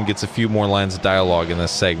Bookman gets a few more lines of dialogue in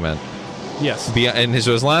this segment. Yes. And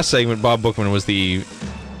his last segment, Bob Bookman was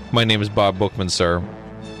 "My name is Bob Bookman, sir,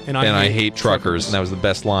 and I hate truckers," and that was the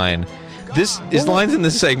best line. His lines in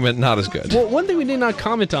this segment not as good. Well, one thing we did not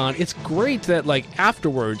comment on, it's great that, like,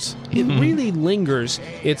 afterwards, it really lingers.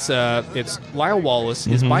 It's Lyle Wallace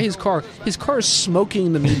is by his car. His car is smoking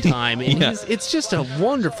in the meantime, and it's just a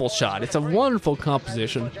wonderful shot. It's a wonderful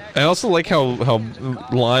composition. I also like how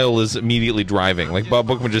Lyle is immediately driving. Like, Bob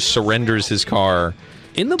Bookman just surrenders his car.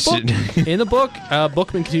 In the book,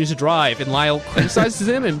 Bookman continues to drive, and Lyle criticizes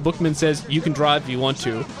him, and Bookman says, "You can drive if you want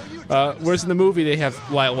to." Whereas in the movie, they have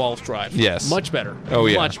Lyle Wallace drive. Yes. Much better. Oh,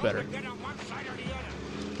 yeah. Much better.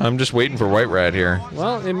 I'm just waiting for White Rat here.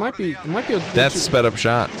 Well, it might be a... That's a sped up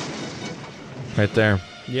shot. Right there.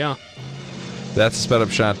 Yeah. That's a sped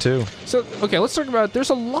up shot, too. So, okay, let's talk about... There's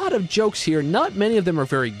a lot of jokes here. Not many of them are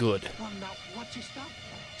very good.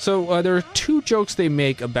 So, there are two jokes they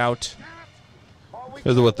make about...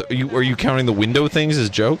 Are you counting the window things as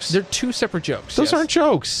jokes? They're two separate jokes. Those aren't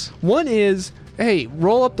jokes. One is, hey,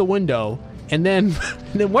 roll up the window, and then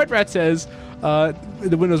White Rat says,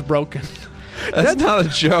 the window's broken. That's not a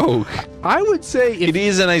joke. I would say it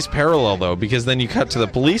is a nice parallel, though, because then you cut to the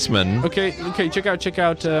policeman. Okay, check out,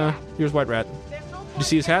 here's White Rat. Did you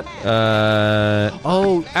see his hat?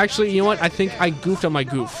 Oh, actually, you know what? I think I goofed on my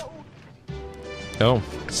goof. Oh.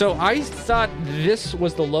 So I thought this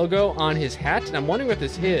was the logo on his hat, and I'm wondering what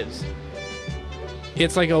this is.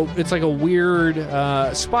 It's like a weird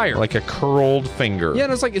spire, like a curled finger. Yeah,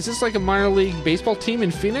 and it's like, is this like a minor league baseball team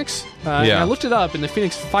in Phoenix? Yeah. And I looked it up, and the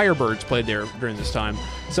Phoenix Firebirds played there during this time.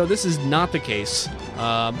 So this is not the case.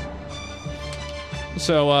 But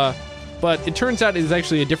it turns out it's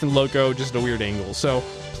actually a different logo, just at a weird angle. So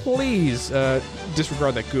please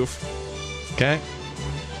disregard that goof. Okay.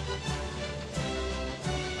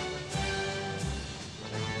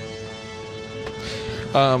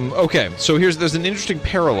 Okay, so there's an interesting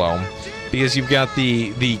parallel because you've got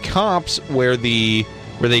the cops where they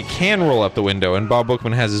can roll up the window, and Bob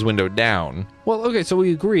Bookman has his window down. Well, okay, so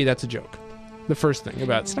we agree that's a joke. The first thing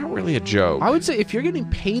about it's not really a joke. I would say if you're getting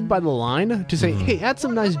paid by the line to say, hey, add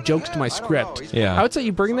some nice jokes to my script, I would say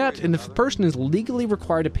you bring that, and if the person is legally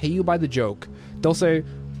required to pay you by the joke, they'll say,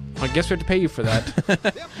 I guess we have to pay you for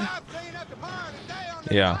that.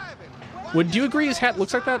 Yeah. Would you agree his hat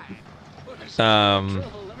looks like that? Or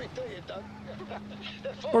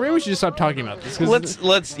maybe we should just stop talking about this.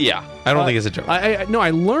 Let's. Yeah, I don't think it's a joke. I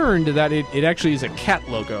learned that it actually is a cat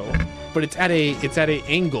logo, but it's at a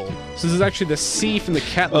angle. So this is actually the C from the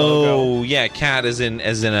cat logo. Oh yeah, cat as in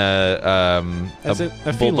a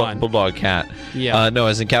bulldog cat. Yeah. No,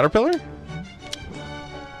 as in caterpillar.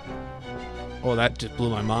 Oh, that just blew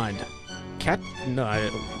my mind. Cat? No,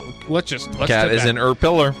 let's cat as in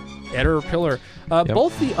pillar. Pillar.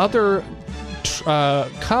 Both the other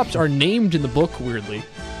cops are named in the book weirdly.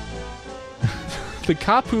 The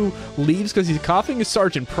cop who leaves because he's coughing is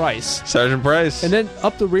Sergeant Price. Sergeant Price. And then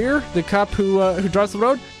up the rear, the cop who drives the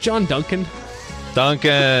road, John Duncan.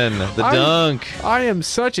 Duncan, Dunk. I am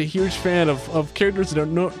such a huge fan of characters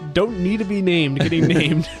that don't need to be named getting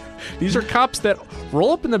named. These are cops that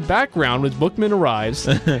roll up in the background when Bookman arrives.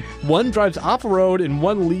 One drives off a road and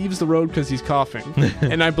one leaves the road because he's coughing.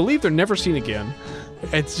 And I believe they're never seen again.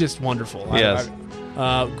 It's just wonderful. Yes.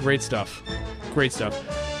 Great stuff. Great stuff.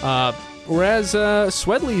 Whereas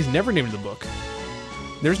Swedley's never named in the book.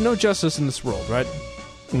 There's no justice in this world, right?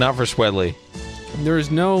 Not for Swedley. There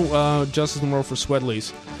is no justice in the world for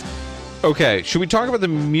Swedley's. Okay, should we talk about the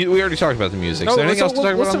music? We already talked about the music. Is there anything else to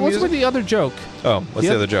talk about on the music? What's with the other joke? Oh, what's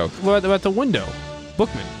the other joke? About the window.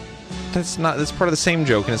 Bookman. That's part of the same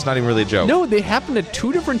joke, and it's not even really a joke. No, they happened at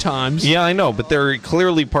two different times. Yeah, I know, but they're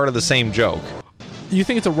clearly part of the same joke. You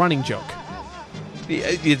think it's a running joke?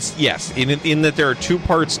 It's yes, in that there are two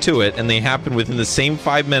parts to it, and they happen within the same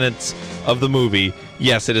 5 minutes of the movie.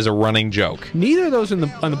 Yes, it is a running joke. Neither of those on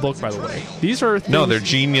the book, by the way. These are things... No, they're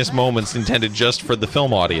genius moments intended just for the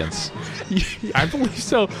film audience. I believe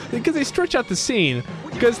so, because they stretch out the scene.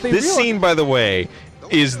 Because this scene, by the way,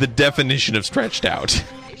 is the definition of stretched out.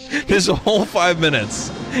 This whole 5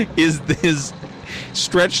 minutes is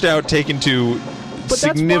stretched out, taken to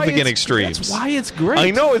significant extremes. That's why it's great.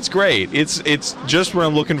 I know it's great. It's just what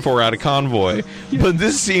I'm looking for out of Convoy. But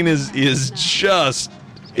this scene is just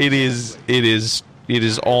it is It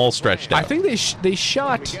is all stretched out. I think they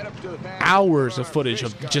shot hours of footage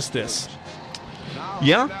of just this.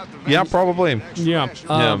 Yeah, probably. Yeah.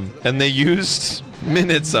 And they used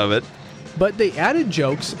minutes of it. But they added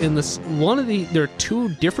jokes in this. There are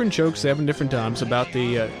two different jokes they have in different times about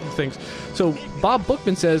the things. So Bob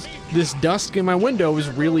Bookman says this dust in my window is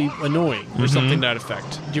really annoying, or something to that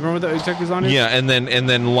effect. Do you remember what that exactly is on it? Yeah, and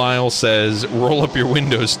then Lyle says, "Roll up your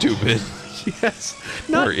window, stupid." Yes.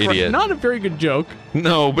 Or idiot. Not a very good joke.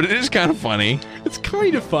 No, but it is kind of funny. It's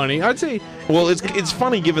kind of funny. I'd say. Well, it's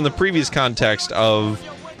funny given the previous context of,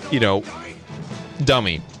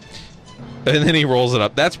 dummy. And then he rolls it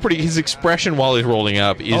up. That's pretty. His expression while he's rolling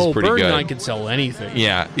up is pretty Burn good. Knight can sell anything.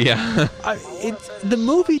 Yeah. The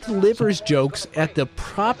movie delivers jokes at the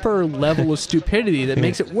proper level of stupidity that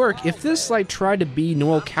makes it work. If this tried to be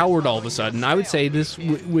Noel Coward all of a sudden, I would say this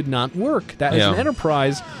would not work. That is an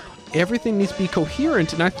enterprise. Everything needs to be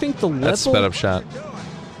coherent, and I think the level. That's sped up shot.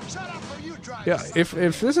 Yeah. If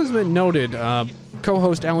this has been noted,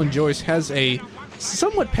 co-host Alan Joyce has a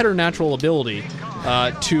somewhat preternatural ability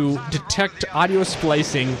to detect audio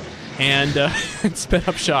splicing and sped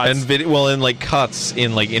up shots and cuts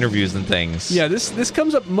in interviews and things. Yeah, this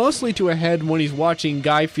comes up mostly to a head when he's watching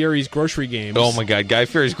Guy Fieri's Grocery Games. Oh my God, Guy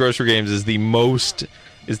Fieri's Grocery Games is the most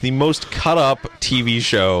cut up TV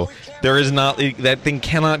show. There is not that thing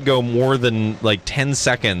cannot go more than 10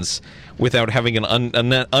 seconds without having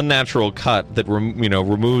an unnatural cut that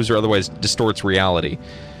removes or otherwise distorts reality.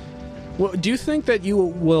 Well, do you think that you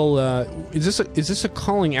will? Is this a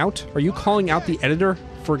calling out? Are you calling out the editor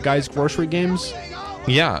for Guy's Grocery Games?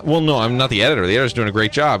 Yeah. Well, no, I'm not the editor. The editor's doing a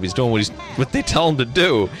great job. He's doing what they tell him to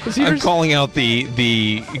do. I'm calling out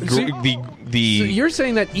the. So you're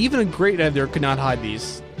saying that even a great editor could not hide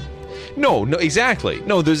these. No, exactly.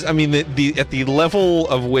 No, there's. I mean, at the level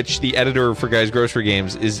of which the editor for Guy's Grocery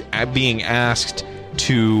Games is being asked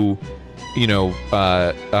to,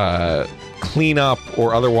 clean up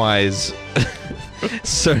or otherwise,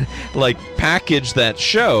 package that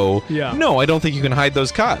show. Yeah. No, I don't think you can hide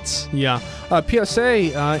those cuts. Yeah.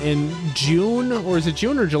 PSA in June, or is it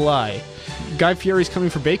June or July? Guy Fieri's coming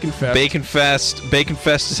for Bacon Fest. Bacon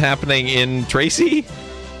Fest is happening in Tracy.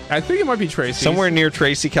 I think it might be Tracy. Somewhere near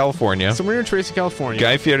Tracy, California.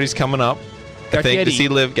 Guy Fieri's coming up. I think. Does he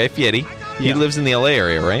live? Guy Fieri. Yeah. He lives in the LA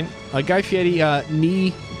area, right? Guy Fieri,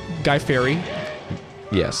 Guy Fieri.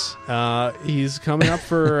 Yes. He's coming up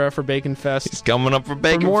for Bacon Fest. He's coming up for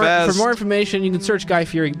Bacon Fest. For more information, you can search Guy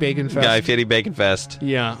Fieri Bacon Fest. Guy Fieri Bacon Fest.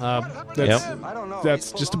 Yeah.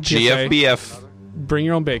 That's just a PSA. GFBF. Bring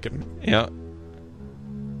your own bacon. Yeah.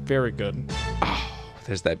 Very good. Oh,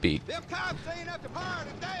 there's that beat.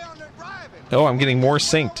 Oh, I'm getting more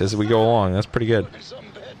synced as we go along. That's pretty good.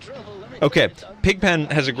 Okay. Pigpen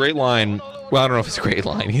has a great line. Well, I don't know if it's a great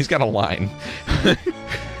line. He's got a line.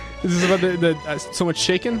 Is this about the so much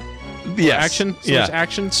shaken? Yes. Action? So much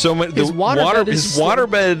action? So much. His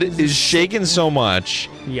waterbed is shaken so much.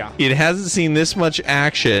 Yeah. It hasn't seen this much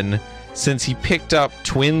action since he picked up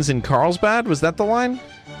twins in Carlsbad. Was that the line?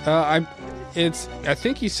 I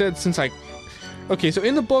think he said since I... Okay, so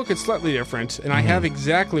in the book it's slightly different, and I have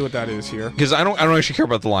exactly what that is here. Because I don't actually care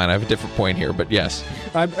about the line. I have a different point here, but yes.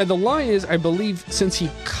 The line is, I believe, since he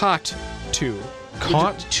caught two.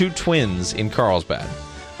 Caught two twins in Carlsbad.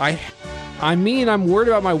 I mean, I'm worried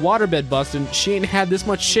about my waterbed busting. She ain't had this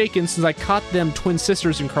much shaken since I caught them twin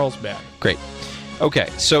sisters in Carlsbad. Great. Okay,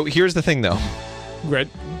 so here's the thing, though. Great.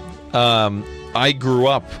 I grew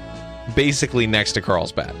up basically next to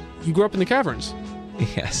Carlsbad. You grew up in the caverns?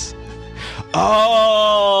 Yes. Oh!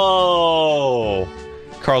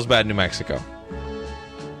 Carlsbad, New Mexico.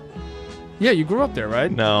 Yeah, you grew up there,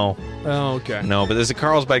 right? No. Oh, okay. No, but there's a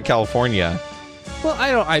Carlsbad, California.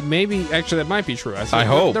 Well, maybe, actually, that might be true. I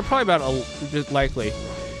hope. They're probably about likely.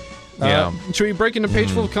 Yeah. Should we break into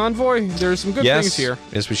Page Full of Convoy? There's some good things here.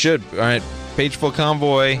 Yes, we should. All right, Page Full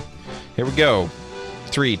Convoy. Here we go.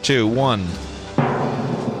 3, 2, 1.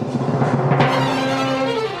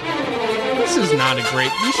 This is not a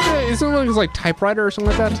great... Isn't it like typewriter or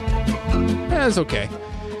something like that? It's okay.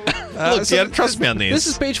 Look, you gotta trust me on these. This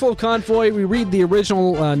is Page Full of Convoy. We read the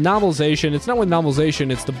original novelization. It's not with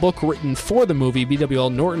novelization. It's the book written for the movie. B.W.L.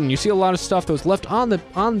 Norton. You see a lot of stuff that was left on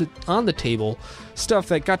the table, stuff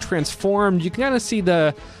that got transformed. You can kind of see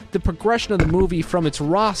the progression of the movie from its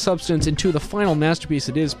raw substance into the final masterpiece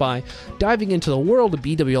it is by diving into the world of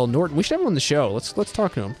B.W.L. Norton. We should have him on the show. Let's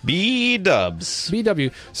talk to him. B-dubs. B.W.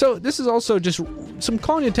 So this is also just some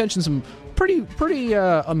calling attention, some pretty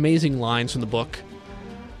amazing lines from the book.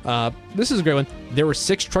 This is a great one. There were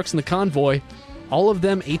 6 trucks in the convoy. All of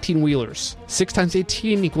them 18-wheelers. 6 times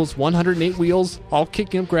 18 equals 108 wheels, all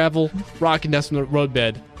kicking up gravel, rocking dust on the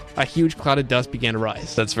roadbed. A huge cloud of dust began to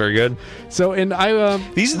rise. That's very good. So, and I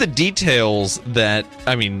these are the details that,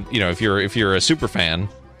 I mean, you know, if you're a super fan,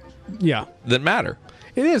 yeah, that matter.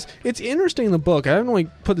 it is. It's interesting in the book. I haven't really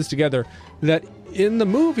put this together. That in the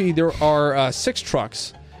movie there are 6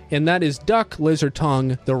 trucks, and that is Duck, Lizard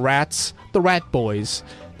Tongue, the Rats, the Rat Boys.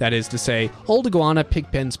 That is to say, Old Iguana,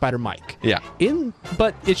 Pigpen, Spider Mike. Yeah.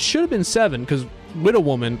 But it should have been 7 because Widow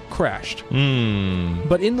Woman crashed.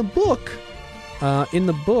 But in the book,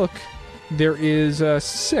 there is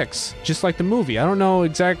 6, just like the movie. I don't know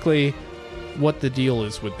exactly what the deal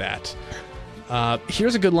is with that.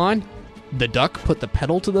 Here's a good line: "The duck put the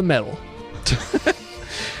pedal to the metal."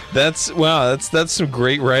 That's some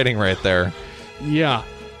great writing right there. Yeah.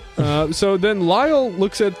 So then Lyle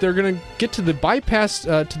looks at they're going to get to the bypass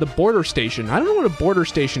to the border station. I don't know what a border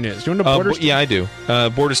station is. Do you know what a border station? Yeah, I do.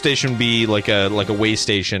 Border station would be like a way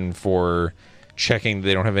station for checking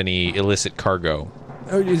they don't have any illicit cargo.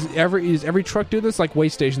 Is every truck do this? Like way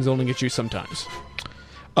stations only get you sometimes.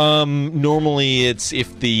 Normally it's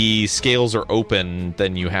if the scales are open,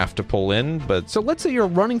 then you have to pull in. But so let's say you're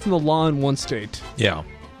running from the law in one state. Yeah.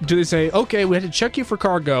 Do they say, okay, we had to check you for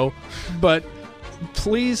cargo, but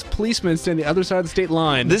please, policemen, stand the other side of the state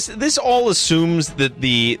line? This all assumes that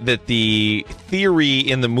the theory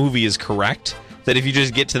in the movie is correct. That if you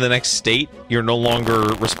just get to the next state, you're no longer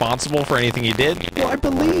responsible for anything you did. Well, I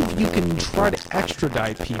believe you can try to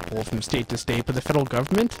extradite people from state to state by the federal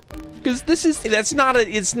government. Because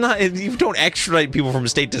you don't extradite people from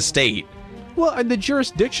state to state. Well, the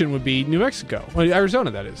jurisdiction would be New Mexico. Well, Arizona,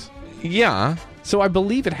 that is. Yeah. So I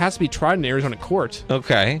believe it has to be tried in Arizona court.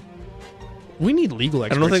 Okay. We need legal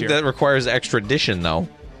experts I don't think here. that requires extradition, though.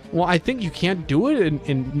 Well, I think you can't do it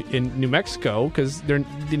in New Mexico because there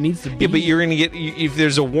needs to be... Yeah, but you're going to get... If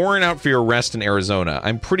there's a warrant out for your arrest in Arizona,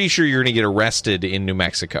 I'm pretty sure you're going to get arrested in New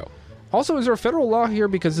Mexico. Also, is there a federal law here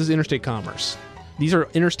because this is interstate commerce? These are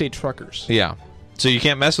interstate truckers. Yeah. So you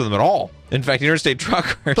can't mess with them at all. In fact, interstate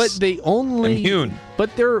truckers... But they only... Immune.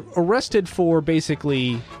 But they're arrested for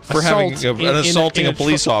basically... For assaulting a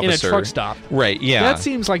police officer. In a truck stop. Right, yeah. That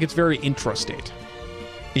seems like it's very intrastate.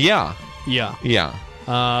 Yeah. Yeah. Yeah.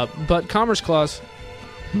 But Commerce Clause.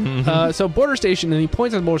 So border station, and he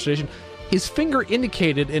points at the border station. His finger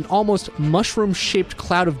indicated an almost mushroom-shaped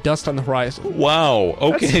cloud of dust on the horizon. Wow.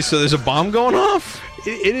 Okay, so there's a bomb going off?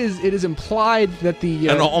 It is implied that the...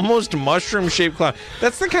 An almost mushroom-shaped cloud.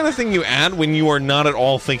 That's the kind of thing you add when you are not at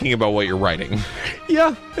all thinking about what you're writing.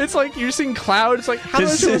 Yeah, it's like you're seeing cloud. It's like, how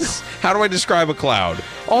do I describe a cloud?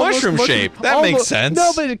 Mushroom-shaped. That makes sense.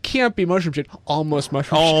 No, but it can't be mushroom-shaped. Almost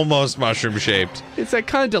mushroom-shaped. Almost mushroom-shaped. It's that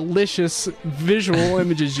kind of delicious visual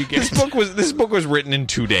images you get. This book was written in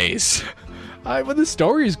 2 days. But the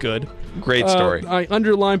story is good. Great story. I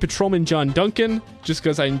underline Patrolman John Duncan, just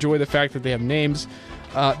because I enjoy the fact that they have names.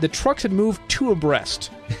 The trucks had moved 2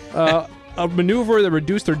 abreast. A maneuver that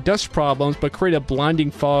reduced their dust problems but created a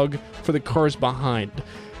blinding fog for the cars behind.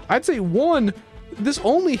 I'd say, 1, this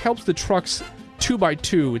only helps the trucks 2 by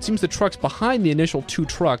 2. It seems the trucks behind the initial 2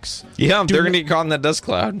 trucks... Yeah, they're going to get caught in that dust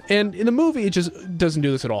cloud. And in the movie, it just doesn't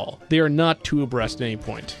do this at all. They are not 2 abreast at any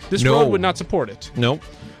point. This road would not support it. Nope.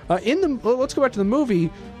 Let's go back to the movie.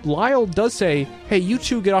 Lyle does say, hey, you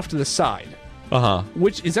 2 get off to the side. Uh-huh.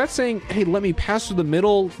 Which, is that saying, hey, let me pass through the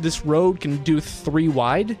middle, this road can do 3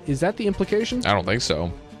 wide? Is that the implication? I don't think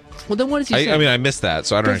so. Well, then what is he saying? I mean, I missed that,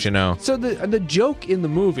 so I don't actually know. So the joke in the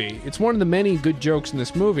movie, it's one of the many good jokes in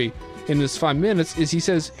this movie, in this 5 minutes, is he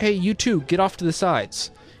says, hey, you 2, get off to the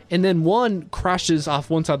sides. And then one crashes off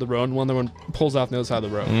one side of the road, and one pulls off the other side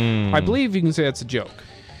of the road. I believe you can say that's a joke.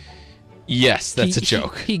 Yes, that's a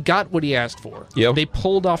joke. He got what he asked for. Yep. They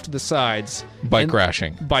pulled off to the sides by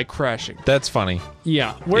crashing. That's funny.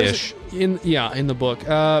 Yeah. Where's in the book?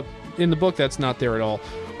 In the book, that's not there at all.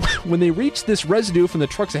 When they reached this residue from the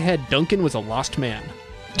trucks ahead, Duncan was a lost man.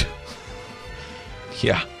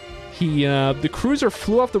 Yeah. The cruiser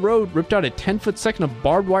flew off the road, ripped out a 10-foot section of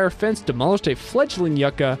barbed wire fence, demolished a fledgling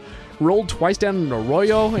yucca, rolled twice down an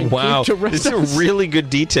arroyo, and wow, to rest these are really good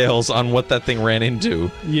details on what that thing ran into.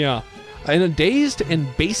 Yeah. And a dazed and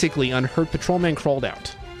basically unhurt patrolman crawled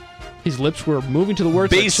out. His lips were moving to the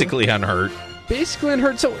words... Basically unhurt. Basically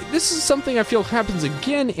unhurt. So this is something I feel happens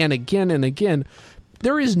again and again and again.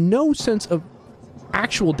 There is no sense of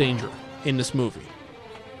actual danger in this movie.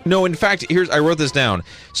 No, in fact, I wrote this down.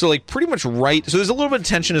 So, like, pretty much right... So there's a little bit of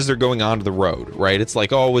tension as they're going onto the road, right? It's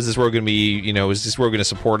like, oh, is this road going to be, is this road going to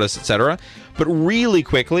support us, etc.? But really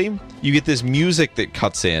quickly, you get this music that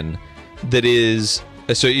cuts in that is...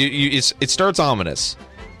 So it starts ominous,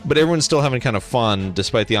 but everyone's still having kind of fun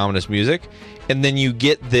despite the ominous music. And then you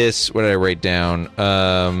get this. What did I write down?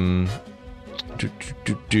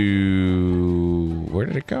 Where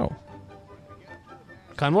did it go?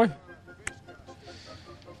 Convoy?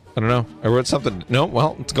 I don't know. I wrote something. No,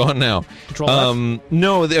 well, it's gone now. Control F?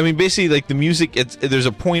 No, I mean, basically, like, the music, there's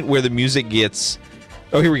a point where the music gets...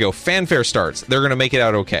 Oh, here we go. Fanfare starts. They're going to make it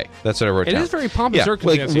out okay. That's what I wrote down. It is very pompous. Yeah,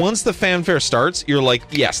 like, once the fanfare starts, you're like,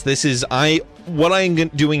 yes, this is... What I'm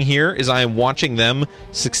doing here is I am watching them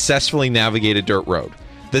successfully navigate a dirt road.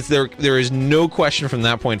 There is no question from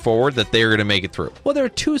that point forward that they're going to make it through. Well, there are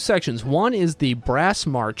two sections. One is the brass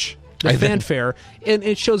march, the fanfare, and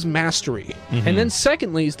it shows mastery. Mm-hmm. And then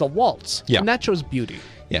secondly is the waltz, and that shows beauty.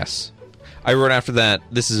 Yes. I wrote after that,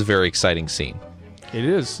 this is a very exciting scene. It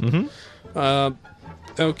is. Mm-hmm.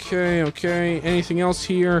 Okay. Anything else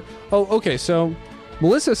here? Oh, okay, so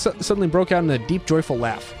Melissa suddenly broke out in a deep, joyful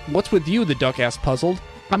laugh. What's with you, the duck asked, puzzled.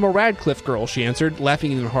 I'm a Radcliffe girl, she answered,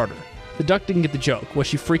 laughing even harder. The duck didn't get the joke. Was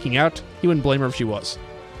she freaking out? He wouldn't blame her if she was.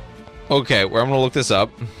 Okay, well, I'm going to look this up.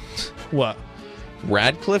 What?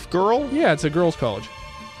 Radcliffe girl? Yeah, it's a girls' college.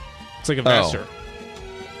 It's like a Vassar.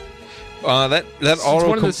 That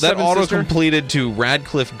auto completed to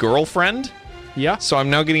Radcliffe girlfriend. Yeah. So I'm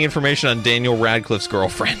now getting information on Daniel Radcliffe's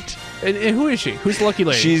girlfriend. And who is she? Who's the lucky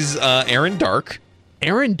lady? She's Erin Dark.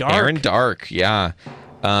 Erin Dark. Erin Dark. Yeah.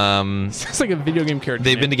 Sounds like a video game character.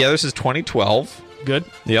 They've been together since 2012. Good.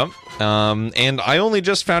 Yep. And I only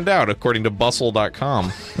just found out, according to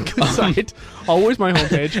Bustle.com. Good site. Always my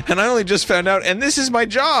homepage. And I only just found out, and this is my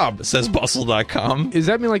job, says Bustle.com. Does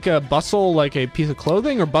that mean like a bustle, like a piece of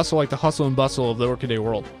clothing, or bustle like the hustle and bustle of the workaday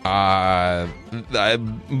world?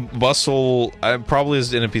 Bustle probably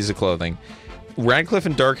is in a piece of clothing. Radcliffe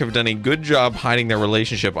and Dark have done a good job hiding their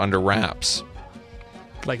relationship under wraps.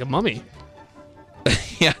 Like a mummy.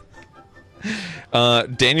 Yeah.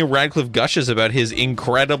 Daniel Radcliffe gushes about his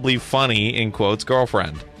incredibly funny, in quotes,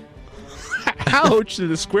 girlfriend. Ouch, to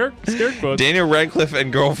the scare quotes. Daniel Radcliffe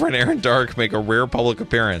and girlfriend Erin Dark make a rare public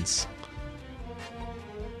appearance.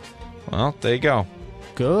 Well, there you go.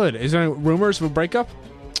 Good. Is there any rumors of a breakup?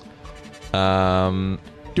 Do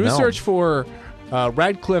a search for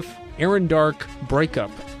Radcliffe, Erin Dark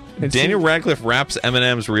breakup. Daniel Radcliffe raps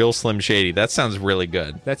Eminem's Real Slim Shady. That sounds really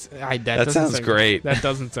good. That sounds great. That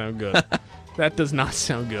doesn't sound good. That does not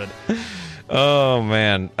sound good. Oh,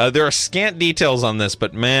 man. There are scant details on this,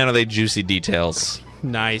 but man, are they juicy details.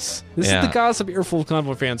 Nice. This is the gossip Earful of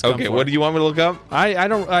Convoy fans come Okay, for. what do you want me to look up? I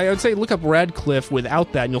would say look up Radcliffe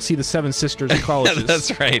without that, and you'll see the Seven Sisters and colleges.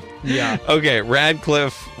 That's right. Yeah. Okay,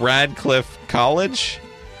 Radcliffe College?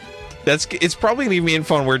 It's probably going to give me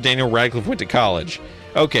info on where Daniel Radcliffe went to college.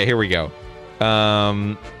 Okay, here we go.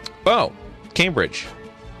 Cambridge.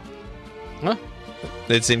 Huh?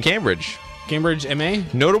 It's in Cambridge. Cambridge MA?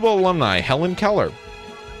 Notable alumni, Helen Keller.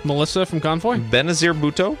 Melissa from Convoy? Benazir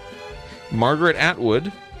Bhutto. Margaret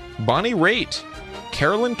Atwood. Bonnie Raitt.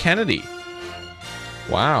 Carolyn Kennedy.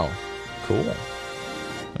 Wow. Cool. Look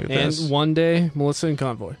at this. One day, Melissa in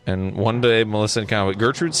Convoy. And one day, Melissa in Convoy.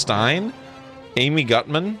 Gertrude Stein. Amy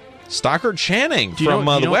Gutman. Stockard Channing from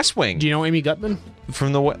The West Wing. Do you know Amy Gutman?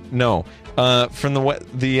 From the no. From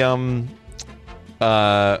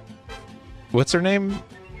what's her name?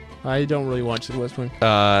 I don't really watch The West Wing.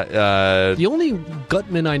 The only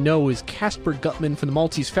Gutman I know is Casper Gutman from the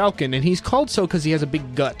Maltese Falcon, and he's called so because he has a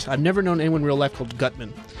big gut. I've never known anyone in real life called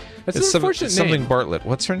Gutman. That's an unfortunate name. Something Bartlett.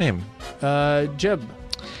 What's her name? Jeb.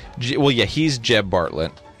 Well, yeah, he's Jeb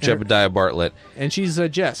Bartlett. Jebediah Bartlett. And she's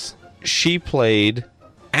Jess. She played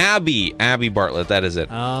Abby Bartlett. That is it.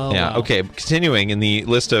 Oh, yeah. wow. Okay. Continuing in the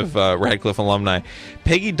list of Radcliffe alumni,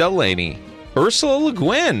 Peggy Delaney, Ursula Le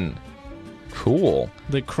Guin. Cool.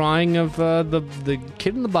 The crying of the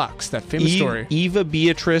kid in the box. That famous story. Eva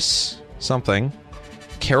Beatrice something.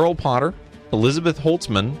 Carol Potter, Elizabeth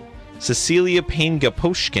Holtzman, Cecilia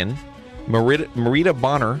Payne-Gaposchkin, Marita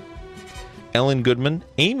Bonner, Ellen Goodman,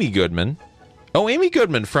 Amy Goodman. Oh, Amy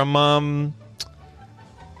Goodman from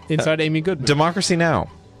Inside Amy Goodman. Democracy Now!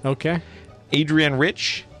 Okay. Adrienne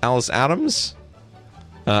Rich, Alice Adams,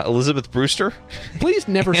 Elizabeth Brewster. Please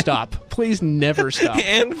never stop. Please never stop.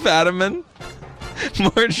 Anne Fadiman,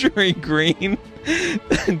 Marjorie Green,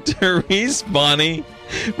 Therese Bonney,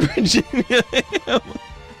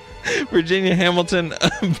 Virginia Hamilton,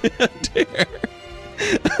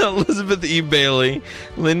 Elizabeth E. Bailey,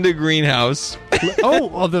 Linda Greenhouse.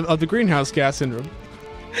 of the greenhouse gas syndrome.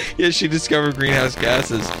 Yes, she discovered greenhouse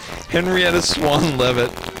gases. Henrietta Swan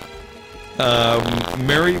Leavitt,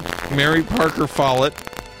 Mary Parker Follett,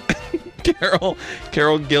 Carol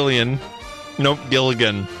Gilligan,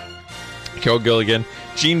 Carol Gilligan,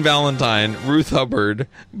 Gene Valentine, Ruth Hubbard,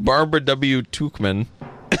 Barbara W. Tuchman,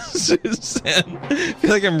 Suzanne. I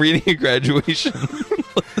feel like I'm reading a graduation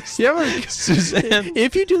list. Yeah, but Suzanne.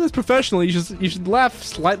 if you do this professionally, you should laugh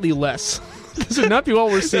slightly less. This would not be well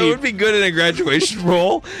That received. would be good in a graduation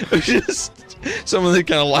role. Just someone that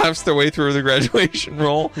kind of laughs their way through the graduation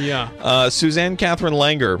role. Yeah. Suzanne Catherine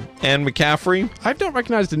Langer, Anne McCaffrey. I've not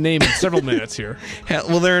recognized a name in several minutes here.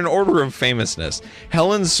 Well, they're in order of famousness.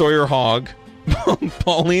 Helen Sawyer Hogg,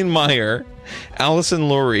 Pauline Meyer, Allison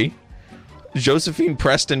Lurie, Josephine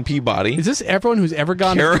Preston Peabody. Is this everyone who's ever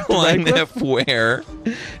gone to Caroline Radcliffe? F. Ware.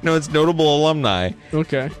 No, it's notable alumni.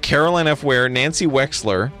 Okay. Caroline F. Ware, Nancy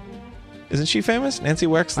Wexler. Isn't she famous? Nancy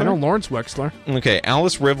Wexler? I know Lawrence Wexler. Okay,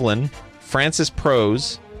 Alice Rivlin, Frances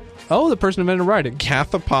Prose, Oh, the person who invented writing.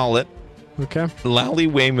 Katha Pollitt, Okay. Lally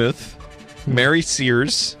Weymouth, Mary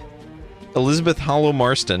Sears, Elizabeth Hollow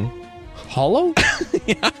Marston. Hollow?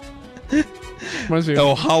 Yeah. Reminds me of-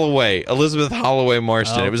 Oh, Holloway. Elizabeth Holloway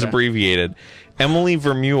Marston. Oh, It was okay. abbreviated. Emily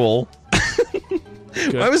Vermeulen.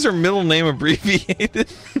 Why was her middle name abbreviated?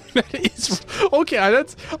 Okay,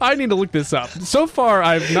 I need to look this up. So far,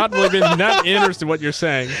 I've not really been that interested in what you're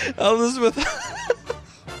saying. Elizabeth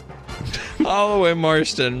Holloway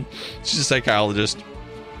Marston. She's a psychologist.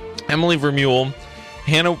 Emily Vermeulen.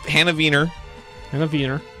 Hannah Wiener. Anna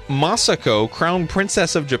Wiener. Masako, Crown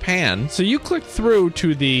Princess of Japan. So you clicked through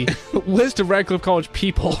to the list of Radcliffe College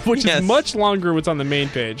people, which Yes. is much longer than what's on the main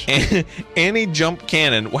page. Annie Jump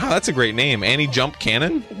Cannon. Wow, that's a great name. Annie Jump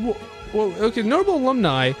Cannon? Well, okay, notable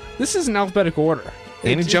alumni. This is in alphabetical order.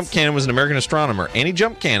 Annie Jump Cannon was an American astronomer. Annie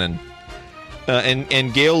Jump Cannon.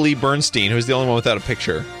 And Gail Lee Bernstein, who's the only one without a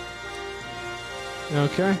picture.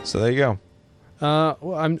 Okay. So there you go.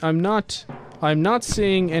 Well, I'm not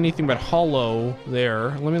seeing anything but hollow there.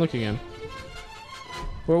 Let me look again.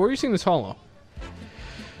 Where are you seeing this hollow?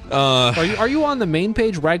 Are you on the main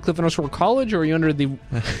page, Radcliffe Industrial College, or are you under the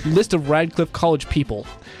list of Radcliffe College people?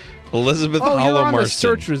 Elizabeth Oh, Hollow you're on Marston. the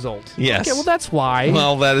search result. Yes. Okay, well that's why.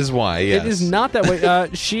 Well, that is why, yes. It is not that way.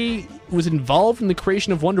 She was involved in the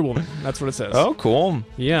creation of Wonder Woman. That's what it says. Oh, cool.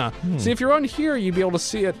 Yeah. See, if you're on here, you'd be able to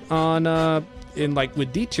see it on in like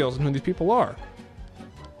with details on who these people are.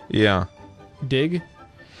 Yeah. Dig.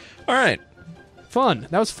 All right. Fun.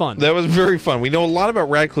 That was fun. That was very fun. We know a lot about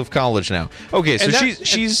Radcliffe College now. Okay, so And that-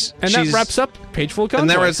 she's that wraps up Page Full of Convoy. And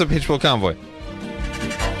that wraps up Page Full of Convoy.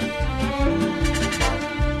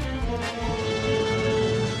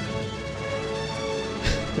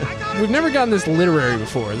 We've never gotten this literary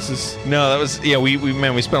before. This is No, that was we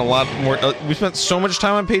spent a lot more. We spent so much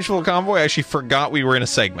time on Page Full of Convoy. I actually forgot we were in a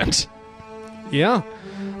segment. yeah.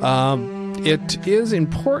 It is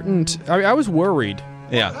important. I was worried.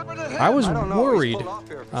 Yeah, I was worried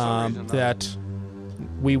that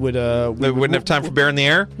we would we wouldn't have time for Bear in the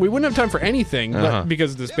Air. we wouldn't have time for anything Uh-huh.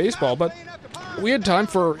 because of this baseball, but we had time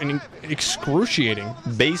for an excruciating.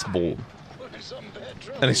 Baseball.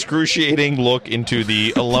 An excruciating look into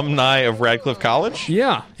the alumni of Radcliffe College.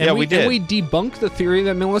 Yeah, and Yeah, we did. And we debunked the theory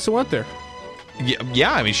that Melissa went there.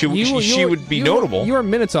 Yeah. I mean, she would be notable. You are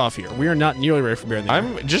minutes off here. We are not nearly ready for Bear in the Air.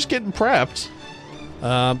 I'm just getting prepped.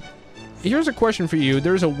 Here's a question for you.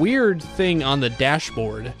 There's a weird thing on the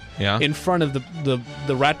dashboard Yeah. in front of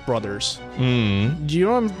the Rat Brothers. Mm. Do you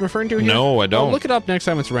know what I'm referring to here? No, I don't. Well, look it up next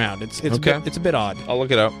time it's around. It's Okay. it's a bit odd. I'll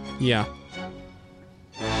look it up. Yeah.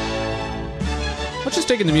 Let's just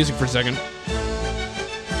take in the music for a second.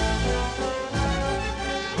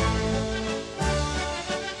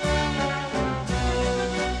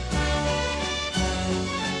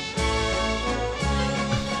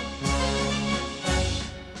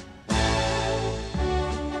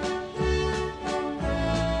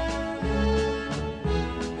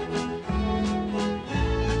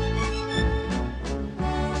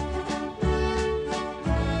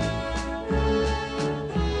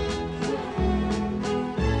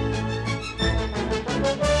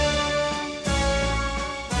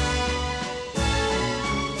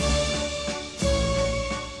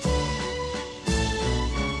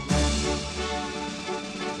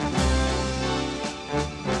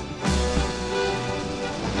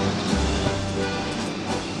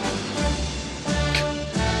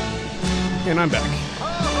 And I'm back.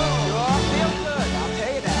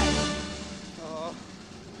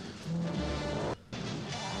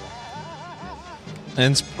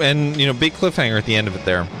 And big cliffhanger at the end of it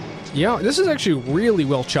there. Yeah, this is actually really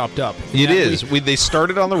well chopped up. It is. They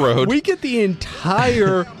started on the road. We get the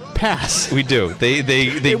entire pass. We do.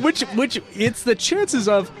 They Which it's the chances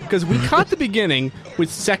of, because we caught the beginning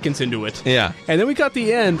with seconds into it. Yeah. And then we got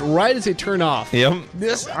the end right as they turn off. Yep.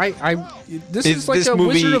 This is like this a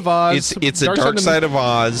movie, Wizard of Oz. It's a Dark Side of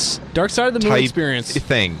Oz Dark Side of the Moon type experience.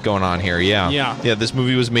 thing going on here. Yeah. Yeah. This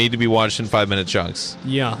movie was made to be watched in 5-minute chunks.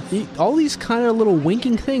 Yeah. All these kind of little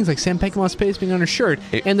winking things, like Sam Peckinpah's face being on her shirt,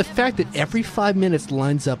 and the fact that every 5 minutes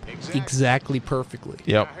lines up exactly perfectly.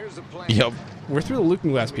 Yep. Yep. We're through the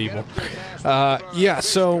Looking Glass, people. Yeah,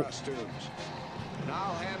 so... And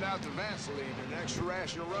I'll hand out the Vaseline and an extra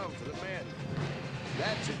ration of rum for the men.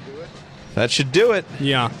 That should do it. That should do it.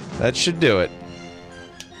 Yeah. That should do it.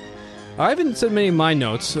 I haven't said many of my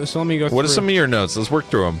notes, so let me go through. What are some of your notes? Let's work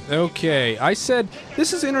through them. Okay, I said,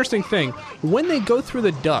 this is an interesting thing. When they go through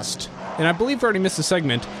the dust, and I believe we already missed a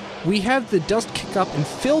segment, we have the dust kick up and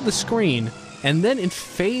fill the screen, and then it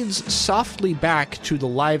fades softly back to the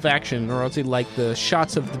live action, or I'd say like the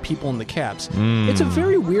shots of the people in the cabs. It's a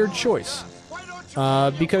very weird choice.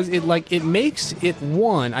 Because it makes it,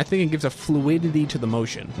 I think it gives a fluidity to the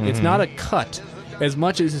motion. It's not a cut as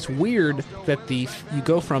much as it's weird that you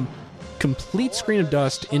go from complete screen of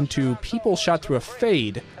dust into people shot through a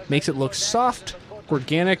fade, makes it look soft,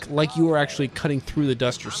 organic, like you are actually cutting through the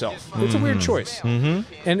dust yourself. It's a weird choice. And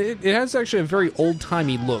it has actually a very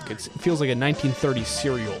old-timey look. It feels like a 1930s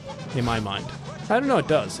serial in my mind. I don't know, it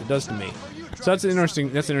does to me. So that's an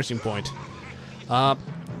interesting point.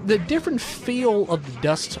 The different feel of the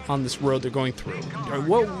dust on this road they're going through.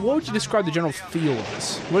 What would you describe the general feel of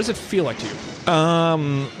this? What does it feel like to you?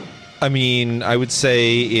 I mean, I would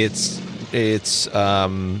say it's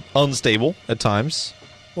unstable at times.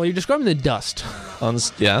 Well, you're describing the dust.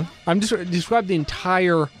 Yeah. I'm just describe the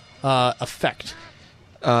entire effect.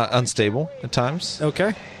 Unstable at times.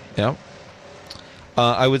 Okay. Yeah.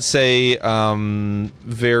 I would say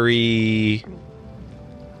very...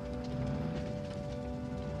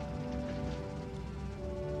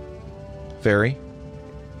 Very.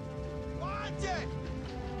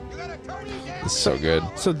 It's so good.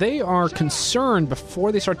 So they are concerned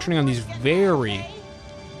before they start turning on these very...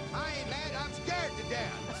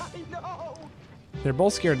 They're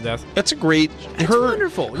both scared to death. That's a great... It's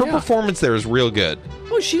wonderful. Her performance there is real good.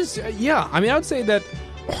 Well, she's... yeah. I mean, I would say that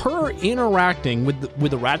her interacting with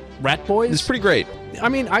the rat boys... It's pretty great. I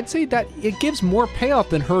mean, I'd say that it gives more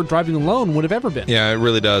payoff than her driving alone would have ever been. Yeah, it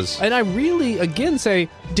really does. And I really, again, say,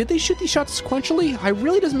 did they shoot these shots sequentially? I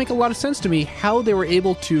really doesn't make a lot of sense to me how they were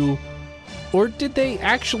able to... Or did they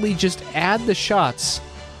actually just add the shots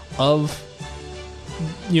of...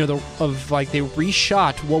 they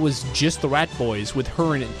reshot what was just the Rat Boys with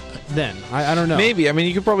her in it then. I don't know. Maybe. I mean,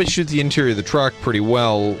 you could probably shoot the interior of the truck pretty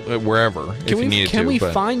well wherever if you needed to. Can we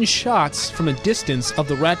find shots from a distance of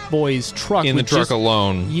the Rat Boys truck? In the truck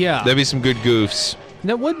alone. Yeah. That'd be some good goofs.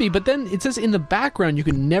 That would be, but then it says in the background you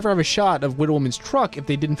can never have a shot of Widow Woman's truck if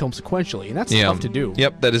they didn't film sequentially, and that's tough to do.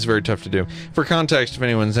 Yep, that is very tough to do. For context, if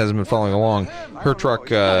anyone hasn't been following along, her truck...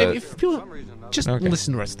 if people just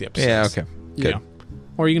listen to the rest of the episode. Yeah, okay. Good. Yeah.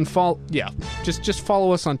 Or you can follow... Yeah, just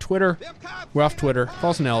follow us on Twitter. We're off Twitter.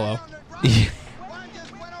 Follow us on LO.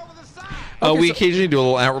 We occasionally do a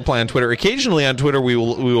little @reply on Twitter. Occasionally on Twitter we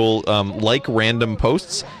will like random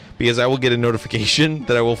posts, because I will get a notification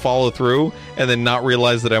that I will follow through and then not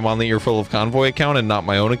realize that I'm on the Earful of Convoy account and not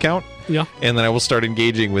my own account. Yeah. And then I will start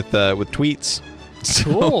engaging with tweets. So,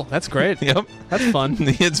 cool. That's great. Yep. That's fun.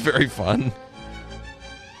 It's very fun.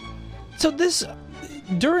 So this...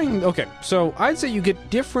 so I'd say you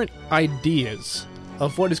get different ideas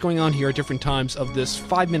of what is going on here at different times of this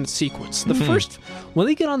 5-minute sequence. The first, when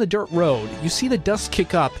they get on the dirt road, you see the dust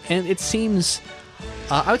kick up, and it seems,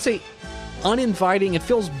 I would say, uninviting. It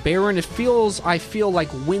feels barren. I feel like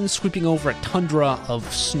wind sweeping over a tundra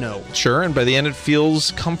of snow. Sure, and by the end it feels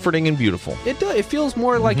comforting and beautiful. It does. It feels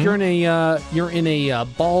more like you're in a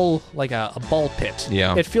ball, like a ball pit.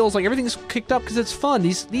 Yeah. It feels like everything's kicked up because it's fun.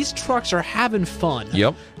 These trucks are having fun.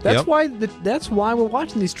 Yep. That's why we're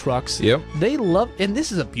watching these trucks. Yep. They love, and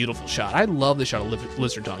this is a beautiful shot. I love the shot of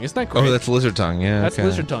Lizard Tongue. Isn't that great? Oh, that's Lizard Tongue. Yeah. That's okay.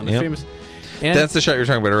 Lizard Tongue, the Yep. famous. And That's the shot you were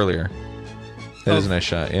talking about earlier. That is a nice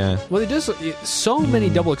shot, yeah. Well, they do so many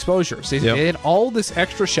double exposures. They had all this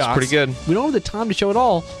extra shots. It's pretty good. We don't have the time to show it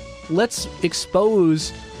all. Let's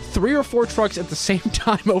expose 3 or 4 trucks at the same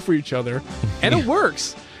time over each other, and it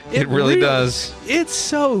works. It really does. It's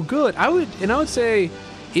so good. I would say,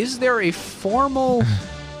 is there a formal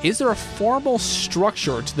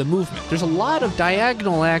structure to the movement? There's a lot of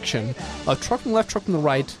diagonal action of truck from the left, truck from the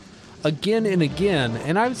right, again and again,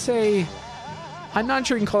 and I would say, I'm not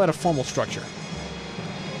sure you can call that a formal structure.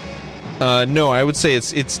 No, I would say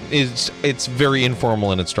it's very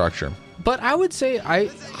informal in its structure. But I would say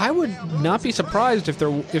I would not be surprised if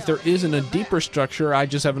there isn't a deeper structure I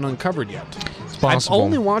just haven't uncovered yet. It's possible. I've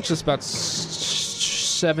only watched this about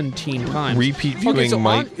 17 times. Repeat viewing so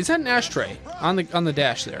might... is that an ashtray on the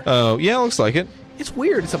dash there? Oh, yeah, looks like it. It's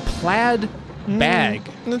weird. It's a plaid bag.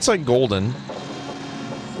 It's like golden.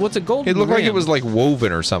 What's a golden It looked like it rim? was like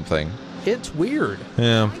woven or something. It's weird.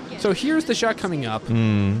 Yeah. So here's the shot coming up.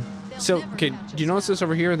 So, okay, do you notice this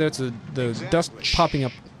over here? That's the dust popping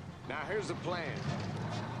up. Now here's the plan.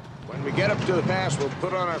 When we get up to the pass, we'll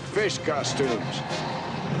put on our fish costumes.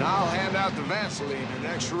 And I'll hand out the Vaseline and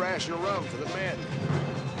an extra ration of rum for the men.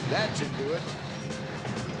 That should do it.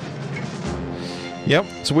 Yep,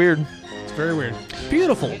 it's weird. It's very weird.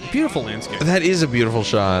 Beautiful, beautiful landscape. That is a beautiful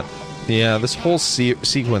shot. Yeah, this whole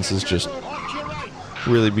sequence is just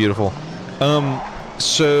really beautiful.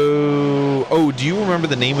 So, do you remember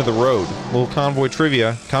the name of the road? Little convoy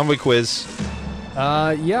trivia, convoy quiz.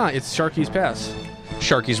 Yeah, it's Sharky's Pass.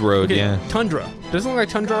 Sharky's Road, Okay, yeah. Tundra. Doesn't it look like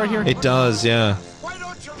Tundra right here? It does, yeah.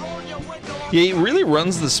 Yeah, it really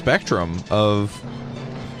runs the spectrum of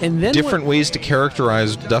And then different ways to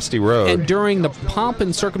characterize Dusty Road. And during the pomp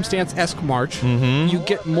and circumstance-esque march, you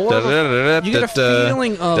get more of a, you get a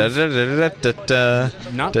feeling of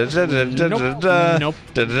not nope.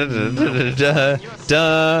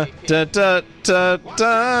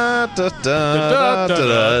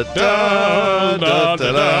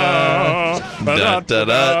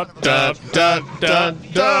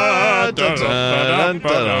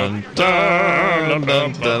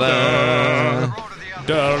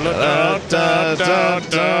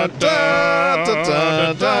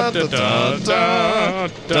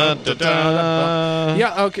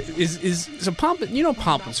 Yeah, okay. Is so pomp? You know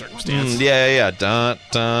pomp and circumstance. Yeah.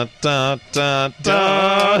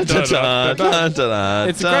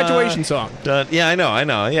 It's a graduation song. Yeah, I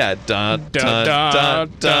know. Yeah.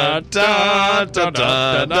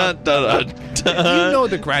 You know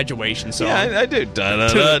the graduation song. Yeah, I do.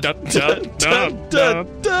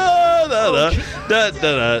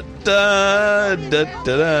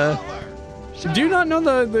 Do you not know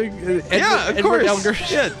the Yeah, of Edward course. Elgar?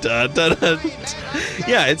 Yeah,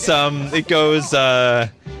 yeah. It's it goes dun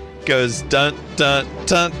dun dun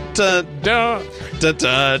dun dun dun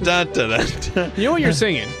dun dun dun. You know what you're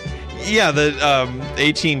singing? Yeah, the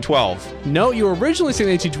 1812. No, you were originally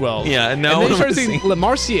singing 1812. Yeah, and now and then you I'm started singing singing- Le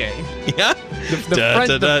Marseillaise, Yeah.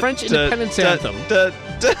 the French independence anthem.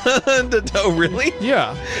 Oh, really?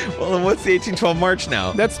 Yeah, Well, then what's the 1812 march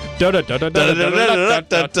now? that's da da da da da da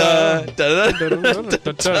da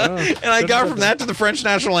da. And I got from that to the French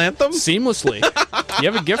national anthem? Seamlessly.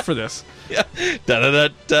 You have a gift for this. Yeah.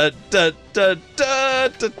 That's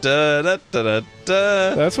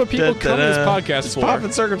what people come to this podcast It's for. Pomp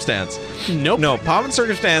and Circumstance. Nope. No, Pomp and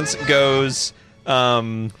Circumstance goes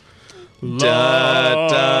Well,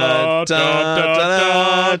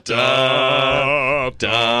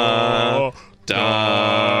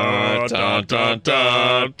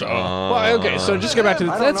 okay, so just go back to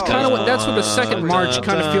that's kind of what the second march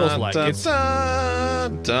kind of feels like. It's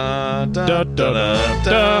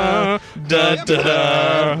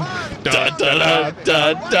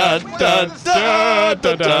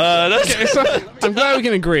okay, so I'm glad we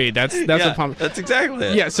can agree. That's what pomp. That's exactly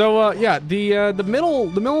it. Yeah, so the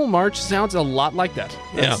middle march sounds a lot like that.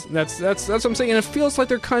 That's what I'm saying, and it feels like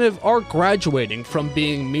they're kind of are graduating from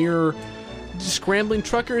being mere scrambling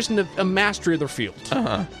truckers into a mastery of their field.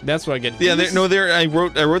 That's what I get. Yeah, I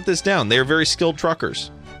wrote this down. They're very skilled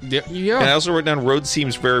truckers. Yeah. And I also wrote down road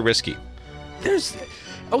seems very risky.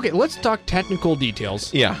 Okay, let's talk technical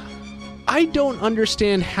details. Yeah. I don't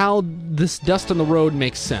understand how this dust on the road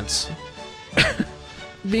makes sense.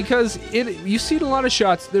 Because you see it in a lot of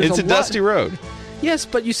shots. It's a dusty road. Yes,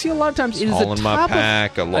 but you see a lot of times it is All the in my top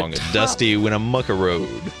pack of, along a dusty Winnemucca road.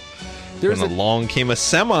 There's when along came a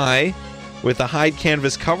semi with a hide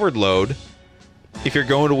canvas covered load. If you're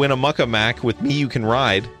going to Winnemucca Mac, with me you can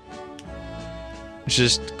ride.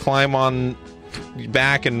 Just climb on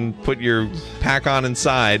back and put your pack on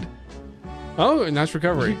inside. Oh, nice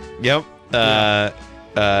recovery. Yep.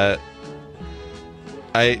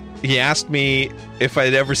 He asked me if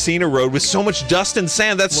I'd ever seen a road with so much dust and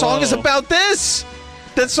sand. That song is about this.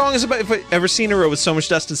 That song is about if I'd ever seen a road with so much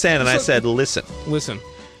dust and sand. And I said, listen.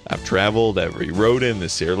 I've traveled every road in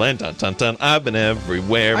this here land. Dun, dun, dun. I've been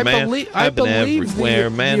everywhere, man. I I've been believe everywhere,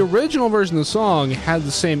 man. the original version of the song had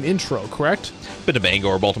the same intro, correct? Been to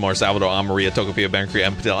Bangor, Baltimore, Salvador, Amaria, Tocopilla, Bancrete,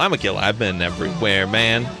 Empedale. I'm a killer. I've been everywhere,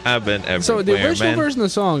 man. I've been everywhere, So the original man. version of the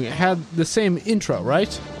song had the same intro, right?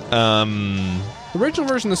 The original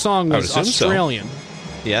version of the song I would was assume so. Australian.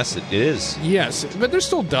 Yes, it is. Yes, but there's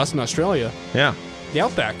still dust in Australia. Yeah. The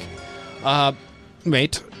Outback.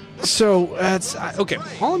 Mate. So, that's... okay,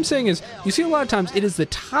 all I'm saying is, you see a lot of times, it is the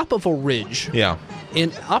top of a ridge. Yeah.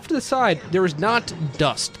 And off to the side, there is not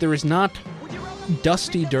dust. There is not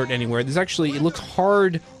dusty dirt anywhere. There's actually, it looks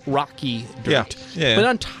hard, rocky dirt. Yeah. But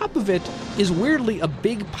on top of it is weirdly a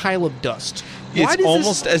big pile of dust. It's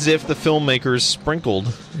almost as if the filmmakers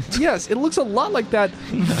sprinkled. Yes, it looks a lot like that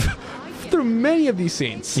through many of these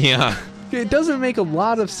scenes. Yeah. It doesn't make a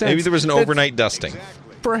lot of sense. Maybe there was an overnight dusting.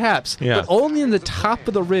 Perhaps. Yeah. But only in the top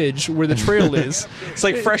of the ridge where the trail is. It's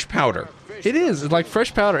like fresh powder. It is. It's like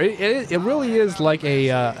fresh powder. It really is like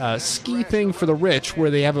a ski thing for the rich where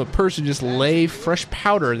they have a person just lay fresh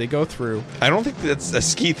powder they go through. I don't think that's a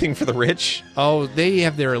ski thing for the rich. Oh, they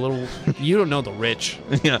have their little... You don't know the rich.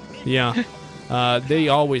 Yeah. Yeah. They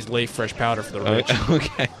always lay fresh powder for the rich.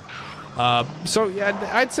 Okay. So, yeah,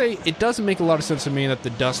 I'd say it doesn't make a lot of sense to me that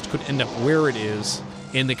the dust could end up where it is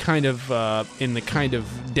in the kind of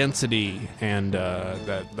density and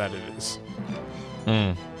that it is.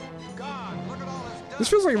 This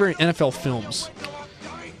feels like very NFL films.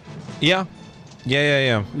 Yeah.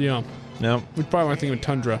 Yeah. Yeah. No. We probably want to think of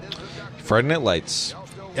Tundra. Friday Night Lights.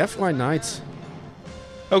 FY Nights.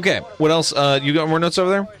 Okay. What else? You got more notes over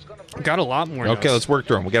there? Got a lot more. Okay, let's work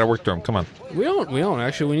through them. We got to work through them. Come on. We don't.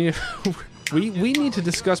 Actually, we need we need to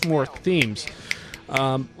discuss more themes.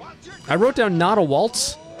 I wrote down not a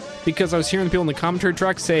waltz because I was hearing the people in the commentary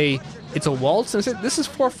track say it's a waltz, and I said this is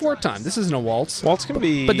 4/4 time. This isn't a waltz. Waltz can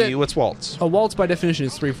be. But then- what's waltz? A waltz by definition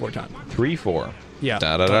is 3/4 time. 3/4. Yeah.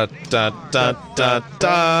 Da da da da da da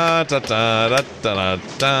da da da da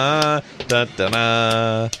da da da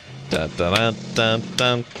da. I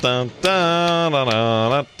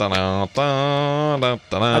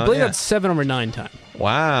believe that's 7/9 time.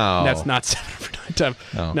 Wow. That's not 7/9 time.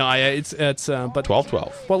 Oh. No, it's but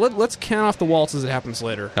 12/12. Well, let's count off the waltz as it happens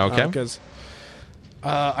later. Okay. Because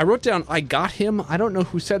I wrote down I got him. I don't know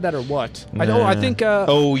who said that or what. I think.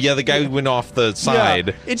 Oh yeah, the guy who went off the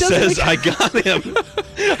side it doesn't says, make- "I got him.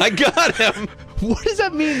 I got him." What does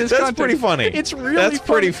that mean in this That's context? pretty funny. It's really That's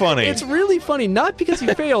pretty funny. It's really funny, not because he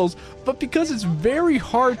fails, but because it's very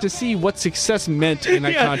hard to see what success meant in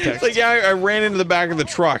that context. It's like, I ran into the back of the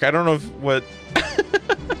truck. I don't know what.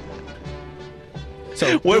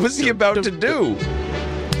 So What was he about to do?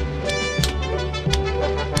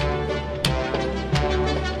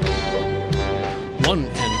 One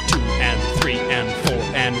and two and three and four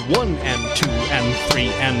and one and two and three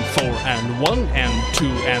and four and one and two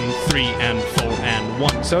and three and four and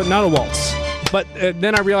one. So not a waltz, but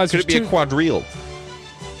then I realized Could it be a quadrille?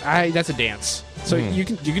 That's a dance. So you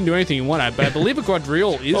can do anything you want, but I believe a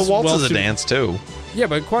quadrille is Well, waltz is a well-suited- dance too. Yeah,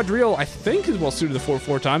 but quadrille I think is well suited to the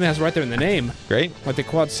 4/4 time. It has right there in the name, Great. like the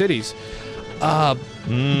Quad Cities. But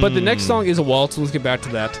the next song is a waltz. Let's get back to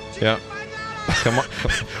that. Yeah. Come on.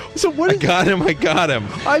 So what? I got him.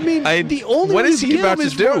 I mean, the only what way is to he get about him to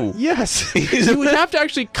is do? Yes, you would have to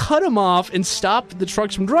actually cut him off and stop the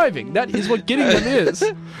trucks from driving. That is what getting them is.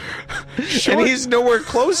 And he's nowhere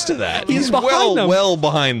close to that. He's behind well, them. well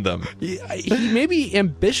behind them. He maybe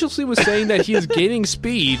ambitiously was saying that he is gaining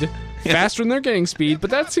speed faster than they're getting speed, but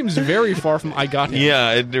that seems very far from I got him.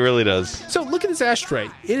 Yeah, it really does. So look at this ashtray.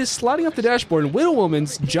 It is sliding up the dashboard, and Widow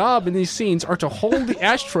Woman's job in these scenes are to hold the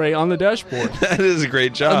ashtray on the dashboard. That is a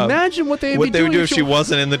great job. Imagine what they would do if she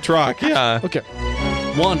wasn't in the truck. Yeah. Okay.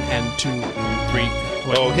 1 and 2 and 3.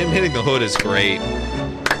 Wait. Oh, him hitting the hood is great.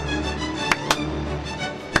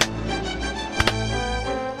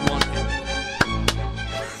 1 and...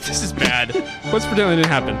 This is bad. Let's pretend it didn't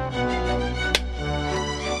happen.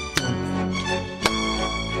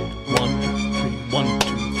 1, 2,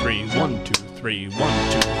 3, 1, 2, 3,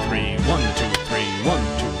 1, 2, 3, 1, 2, 3, 1,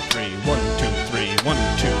 2, 3, 1, 2, 3, 1,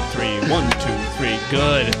 2, 3, 1, 2, 3.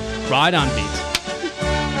 Good. Right on beat.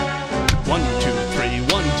 1, 2, 3,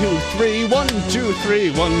 1, 2, 3, 1, 2,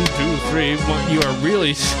 3, 1, 2, 3, 1. You are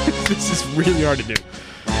really... This is really hard to do.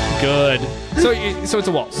 Good. So it's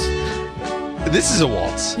a waltz. This is a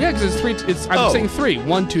waltz. Yeah, because it's 3. I'm saying 3.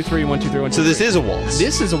 1, 2, 3, 1, 2, 3, 1, 2, So this 3. is a waltz.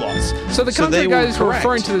 This is a waltz. So the So commentary they were guys were correct.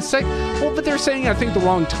 referring to the second. Well, but they're saying I think the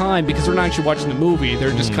wrong time because they're not actually watching the movie.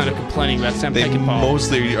 They're just kind of complaining about Sam They Peckinpah.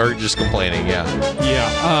 mostly are just complaining. Yeah.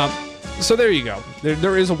 Yeah. So there you go.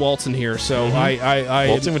 There is a waltz in here. So I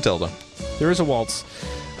Waltzing Matilda. there is a waltz.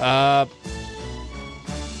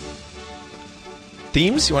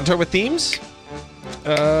 Themes? You want to talk about themes? We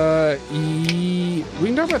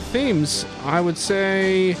can talk about themes. I would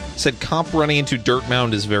say Said cop running into dirt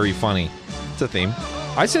mound is very funny. It's a theme.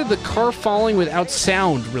 I said the car falling without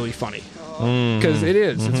sound really funny because it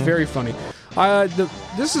is. It's very funny.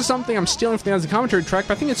 This is something I'm stealing from the commentary track,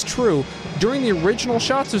 but I think it's true. During the original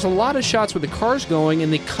shots, there's a lot of shots with the cars going,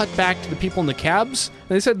 and they cut back to the people in the cabs. And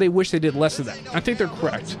they said they wish they did less of that. I think they're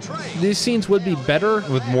correct. These scenes would be better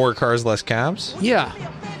with more cars, less cabs. Yeah.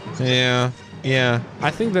 Yeah.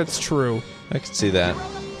 I think that's true. I can see that.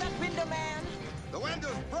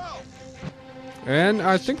 And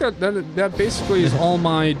I think that basically is all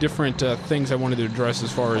my different things I wanted to address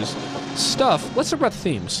as far as stuff. Let's talk about the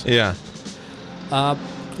themes. Yeah.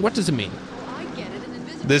 What does it mean?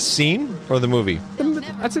 This scene or the movie?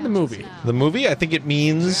 I'd say the movie. The movie? I think it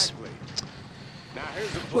means...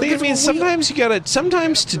 sometimes you gotta...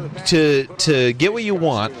 Sometimes to get what you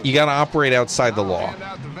want, you gotta operate outside the law.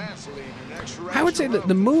 I would say that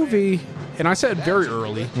the movie, and I said very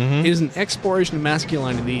early, is an exploration of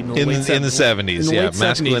masculinity in the late 70s. In the 70s, yeah.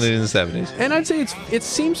 Masculinity in the 70s. And I'd say it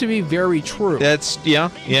seems to be very true. That's, yeah.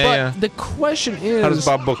 But the question is... How does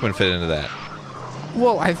Bob Bookman fit into that?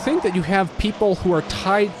 Well, I think that you have people who are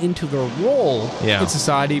tied into their role in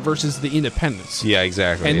society versus the independence. Yeah,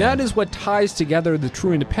 exactly. And that is what ties together the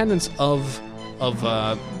true independence of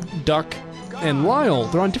Duck and Lyle.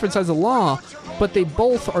 They're on different sides of the law, but they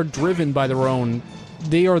both are driven by their own...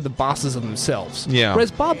 They are the bosses of themselves. Yeah.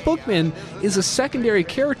 Whereas Bob Bookman is a secondary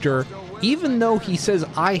character, even though he says,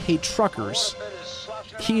 I hate truckers...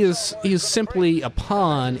 He is simply a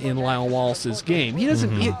pawn in Lyle Wallace's game. He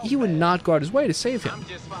doesn't. He would not go out his way to save him.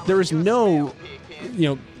 There is no,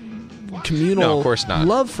 communal of course not.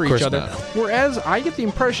 love for each other. Not. Whereas I get the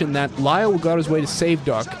impression that Lyle would go out his way to save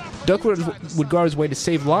Duck. Duck would go out his way to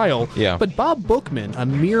save Lyle. Yeah. But Bob Bookman, a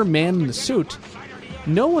mere man in the suit,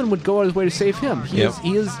 no one would go out his way to save him. He is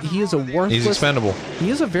a worthless. He's expendable.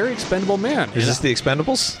 He is a very expendable man. Is this The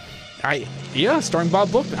Expendables? Starring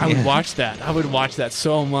Bob Bookman. I would watch that. I would watch that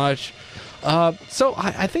so much. So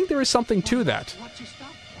I think there is something to that.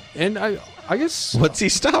 And I guess... What's he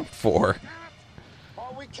stopped for?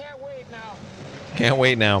 Oh, we can't wait now. Can't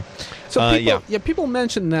wait now. So people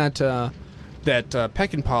mention that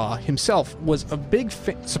Peckinpah himself was a big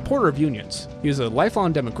supporter of unions. He was a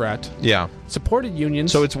lifelong Democrat. Yeah. Supported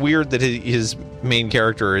unions. So it's weird that his main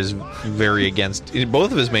character is very against...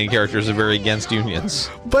 Both of his main characters are very against unions.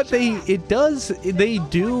 But they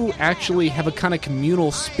do actually have a kind of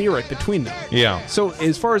communal spirit between them. Yeah. So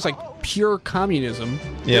as far as pure communism,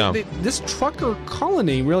 this trucker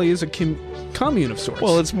colony really is a commune of sorts.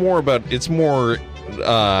 Well, it's more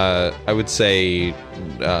I would say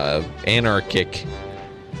anarchic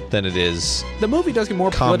than it is. The movie does get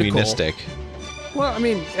more communistic. Political. Well, I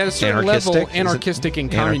mean, at a certain level, anarchistic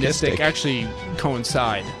and communistic actually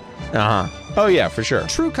coincide. Oh yeah, for sure.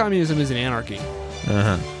 True communism is an anarchy.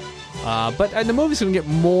 But the movie's going to get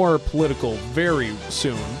more political very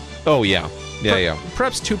soon. Oh yeah,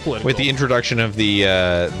 Perhaps too political. With the introduction of the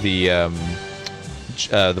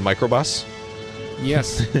microbus.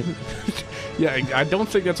 Yes. Yeah, I don't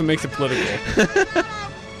think that's what makes it political.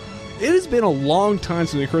 It has been a long time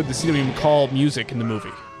since we heard the C.W. McCall music in the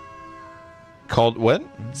movie. Called what?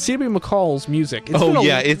 C.W. McCall's music.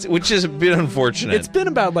 Which is a bit unfortunate. It's been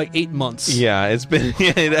about 8 months. Yeah, it's been.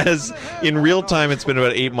 Yeah, it has. In real time, it's been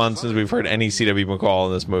about 8 months since we've heard any C.W. McCall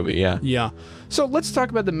in this movie. Yeah. Yeah. So let's talk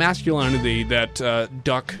about the masculinity that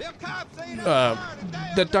Duck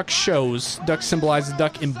shows. Duck symbolizes.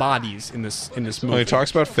 Duck embodies in this movie. Well, he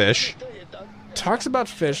talks about fish. Talks about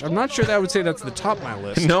fish. I'm not sure that I would say that's the top of my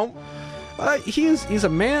list. No. He's a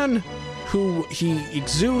man who he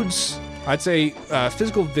exudes, I'd say,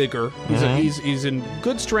 physical vigor. He's in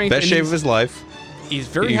good strength. Best shape of his life. He's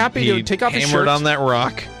very happy to take off his shirt. Hammered on that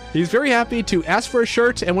rock. He's very happy to ask for a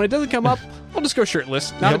shirt, and when it doesn't come up, I'll just go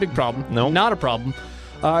shirtless. Not a big problem. No. Not a problem.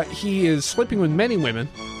 He is sleeping with many women.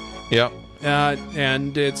 Yep.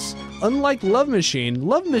 And it's unlike Love Machine.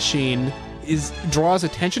 Love Machine draws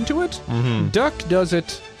attention to it. Duck does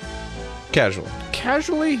it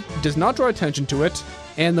casually, does not draw attention to it,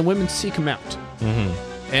 and the women seek him out.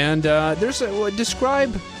 And there's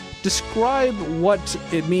describe what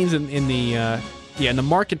it means in the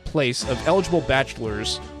marketplace of eligible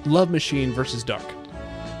bachelors. Love Machine versus Duck.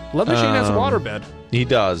 Love Machine has a waterbed. He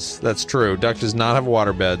does. That's true. Duck does not have a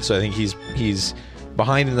waterbed, so I think he's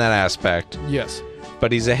behind in that aspect. Yes,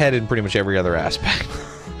 but he's ahead in pretty much every other aspect.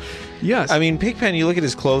 Yes. I mean, Pigpen, you look at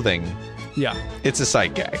his clothing. Yeah. It's a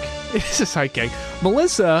sight gag. It's a sight gag.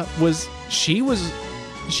 Melissa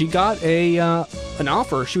she got an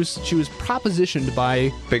offer. She was propositioned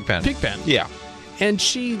by Pigpen. Yeah. And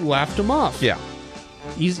she laughed him off. Yeah.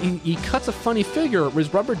 He cuts a funny figure.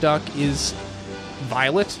 His rubber duck is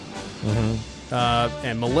violet.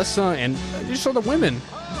 and Melissa, and just other women.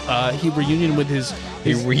 He reunited with his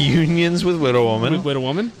reunions with Widow Woman. With Widow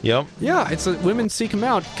Woman. Yep. Yeah, it's women seek him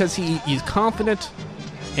out because he's confident,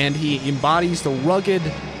 and he embodies the rugged,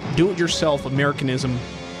 do-it-yourself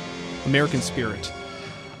American spirit.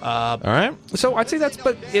 All right. So I'd say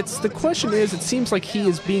but the question is, it seems like he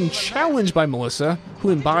is being challenged by Melissa, who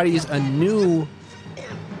embodies a new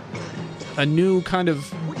kind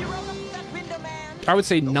of, I would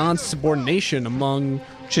say, non-subordination among.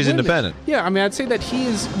 She's women. independent. Yeah, I mean, I'd say that he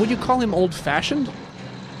is. Would you call him old-fashioned?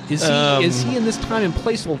 Is he in this time and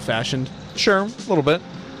place old-fashioned? Sure, a little bit.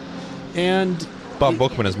 And Bob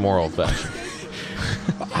Bookman is more old-fashioned.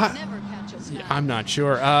 I'm not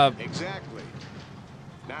sure. Exactly.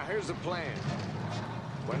 Now here's the plan.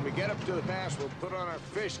 When we get up to the pass, we'll put on our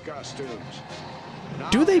fish costumes.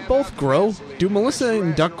 Do they both grow? Do Melissa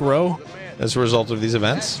and Duck grow? As a result of these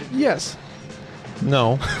events? Yes.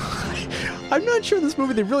 No. I'm not sure this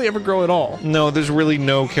movie they really ever grow at all. No, there's really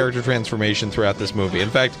no character transformation throughout this movie. In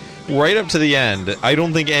fact, right up to the end, I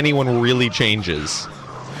don't think anyone really changes.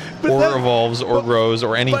 Evolves or grows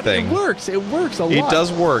or anything. But it works. It works a lot. It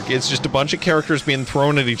does work. It's just a bunch of characters being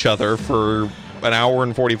thrown at each other for an hour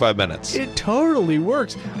and 45 minutes. It totally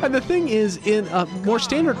works. And the thing is, in a more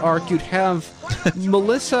standard arc, you'd have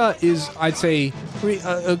Melissa is, I'd say,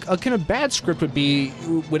 a kind of bad script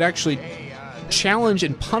would actually challenge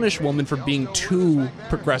and punish women for being too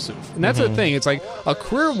progressive. And that's the thing. It's like a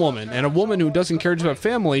career woman and a woman who doesn't care just about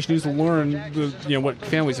family. She needs to learn what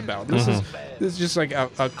family's about. This is just like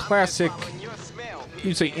a classic,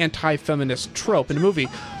 you'd say, anti-feminist trope in a movie.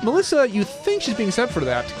 Melissa, you think she's being set for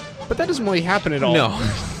that, but that doesn't really happen at all. No.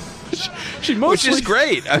 She mostly, which is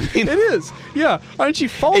great. I mean, it is. Yeah. And she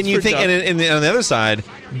falls and you for think, Duck. and on the other side,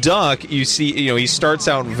 Duck, you see, he starts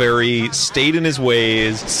out very staid in his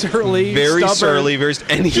ways, surly, very stubborn, surly,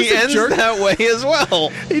 and he ends that way as well.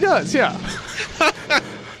 He does, yeah.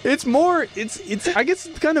 It's more. It's. I guess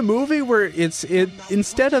it's the kind of movie where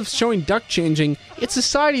instead of showing Duck changing, it's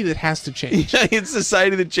society that has to change. Yeah, it's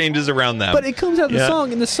society that changes around them. But it comes out in the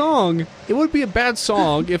song. In the song, it would be a bad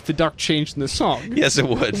song if the Duck changed in the song. Yes, it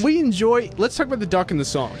would. We enjoy. Let's talk about the Duck in the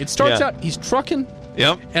song. It starts out. He's trucking.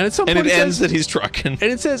 Yep. And at some point it ends says, that he's trucking. And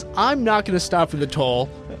it says, "I'm not going to stop for the toll."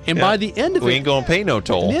 And by the end of we ain't going to pay no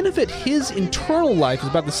toll. At the end of it, his internal life is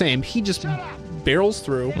about the same. He just barrels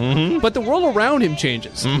through, but the world around him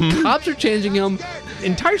changes. Cops are changing him.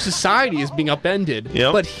 Entire society is being upended,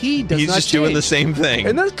 but he does He's not just change. doing the same thing.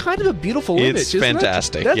 And that's kind of a beautiful image, It's isn't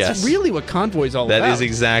fantastic, it? yes. That's really what Convoy is all about. That is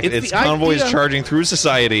exactly. It's the Convoy's idea- charging through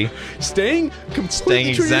society, staying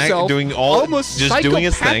completely true to yourself, doing all, almost just doing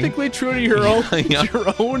his thing, psychopathically true to your own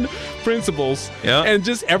your own principles, and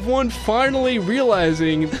just everyone finally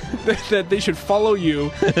realizing that they should follow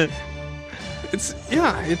you.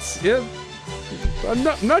 I'm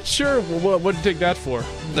not sure what to take that for.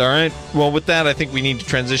 All right. Well, with that, I think we need to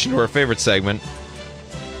transition to our favorite segment.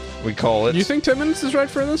 We call it. Do you think 10 minutes is right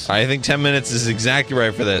for this? I think 10 minutes is exactly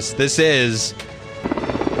right for this. This is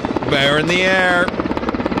Bear in the Air.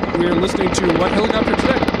 We are listening to What Helicopter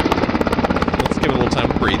Today? Let's give it a little time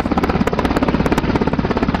to breathe.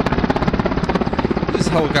 This is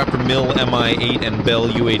Helicopter Mill MI-8 and Bell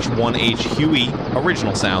UH-1H Huey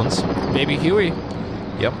original sounds. Baby Huey.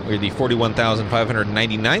 Yep, we're the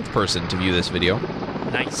 41,599th person to view this video.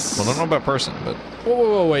 Nice. Well, I don't know about person, but...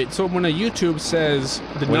 Whoa, wait. So when a YouTube says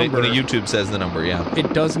the number... When a YouTube says the number, yeah.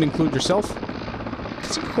 It doesn't include yourself?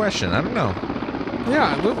 That's a good question. I don't know.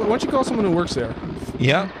 Yeah, why don't you call someone who works there?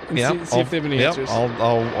 Yeah, and see if they have any answers.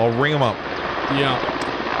 I'll ring them up. Yeah.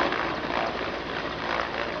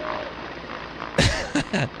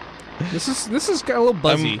 This is got a little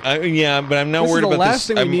buzzy. But I'm now This is worried the about last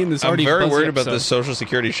this. thing we need in this I'm already very buzzy worried about episode. this Social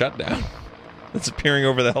Security shutdown that's appearing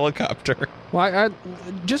over the helicopter. Well, I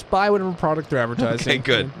just buy whatever product they're advertising. Okay,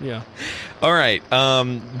 good. Yeah. All right.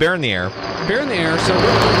 Bear in the Air. Bear in the Air. So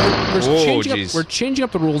we're changing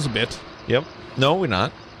up the rules a bit. Yep. No, we're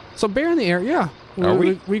not. So Bear in the Air, yeah. Are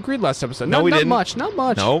we? We agreed last episode. No, we not didn't. Not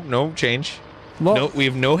much. No change. Well, no, we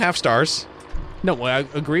have no half stars. No, I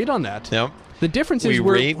agreed on that. Yep. The difference is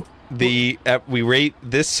we rate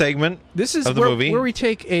this segment. This is of the movie where we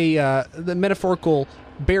take the metaphorical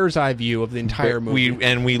bear's eye view of the entire movie.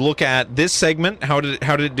 We look at this segment. How did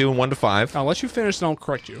it do in 1 to 5? I'll let you finish and I'll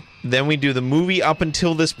correct you. Then we do the movie up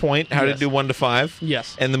until this point. How did it do 1 to 5?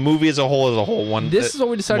 Yes. And the movie as a whole. This is what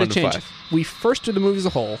we decided to change. 5. We first do the movie as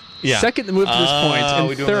a whole. Yeah. Second, the movie to this point. And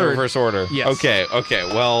we do third, it in reverse order. Yes. Okay.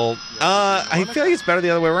 Well, I feel like it's better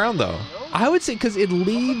the other way around, though. I would say because it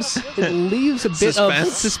leaves a bit of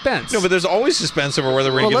suspense. No, but there's always suspense over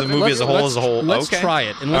whether we're going to give the movie as a whole. Let's okay. try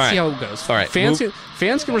it and let's see how it goes. All right. Fans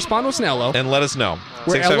can respond to us in Ello. And let us know.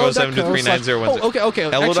 We're 650-723-9010. Oh, okay.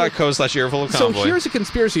 Ello.co/earful of convoy. So here's a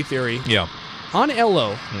conspiracy theory. Yeah. On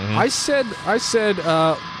Ello, I said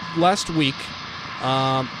last week,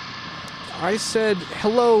 I said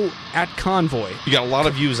hello at Convoy. You got a lot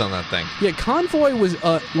of views on that thing. Yeah, Convoy was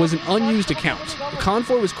an unused account.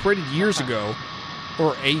 Convoy was created years ago,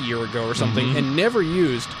 or a year ago or something, and never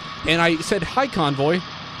used. And I said, hi, Convoy.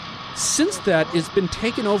 Since that, it's been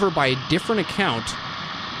taken over by a different account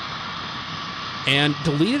and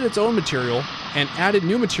deleted its own material and added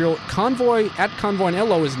new material. Convoy and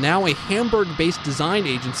Ello is now a Hamburg-based design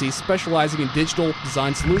agency specializing in digital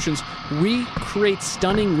design solutions. We create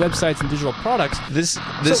stunning websites and digital products. This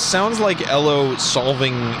sounds like Ello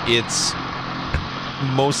solving its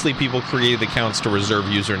mostly people created accounts to reserve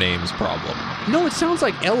usernames problem. No, it sounds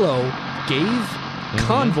like Ello gave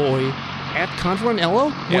Convoy at Convoy and Ello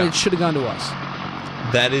when it should have gone to us.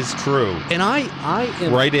 That is true. And I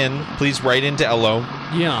am... Please write into Ello.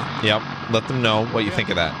 Yeah. Yep. Let them know what you think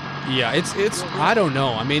of that. Yeah, it's I don't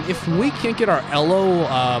know. I mean, if we can't get our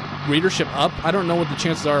Ello readership up, I don't know what the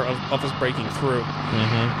chances are of us breaking through.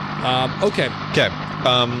 Okay.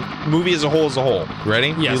 Movie as a whole. Ready?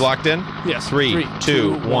 Yes. You locked in? Yes. 3,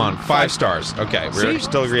 2, 1. 5 stars. Okay, we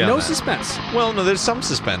still agree on that. No suspense. Well, no, there's some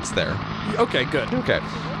suspense there. Okay, good. Okay.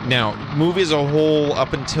 Now, movie as a whole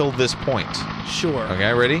up until this point. Sure.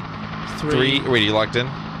 Okay, ready? 3. Wait, you locked in?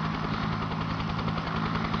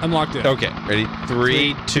 I'm locked in. Okay, ready?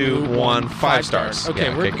 3, 2, 1. 5 stars. Okay,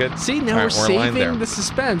 yeah, okay, good. See, now we're saving the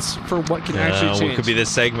suspense for what can actually change. What could be this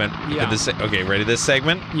segment? Yeah. Okay, ready? This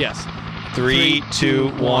segment? Yes. 3, 2,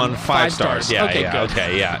 1. 5 stars. Yeah, okay, yeah. good.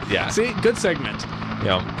 Okay, yeah. See, good segment.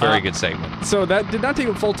 Yeah, very good segment. So that did not take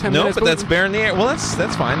a full 10 minutes. No, but that's Bear in the Air. Well,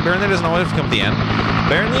 that's fine. Bear in the Air doesn't always have to come at the end.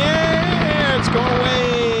 Bear in the Air! It's going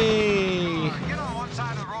away! Get on one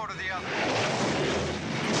side of the road or the other.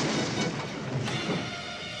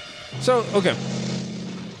 So, okay.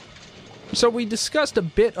 So we discussed a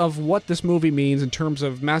bit of what this movie means in terms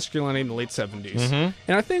of masculinity in the late 70s. And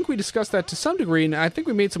I think we discussed that to some degree, and I think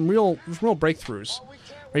we made some real breakthroughs.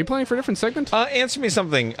 Are you planning for a different segment? Answer me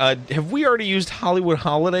something. Have we already used Hollywood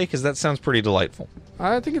Holiday? Because that sounds pretty delightful.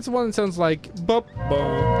 I think it's the one that sounds like...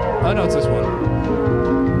 Oh, no, it's this one.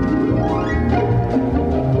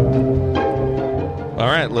 All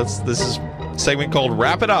right, this is a segment called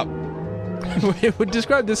Wrap It Up.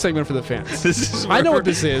 Describe this segment for the fans. I know what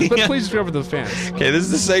this is, but please describe it for the fans. Okay, this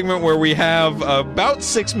is the segment where we have about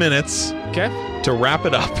 6 minutes to wrap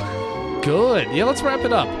it up. Good. Yeah, let's wrap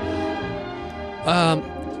it up.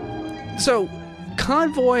 So,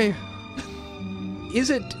 Convoy,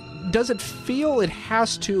 does it feel it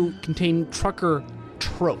has to contain trucker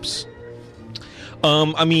tropes?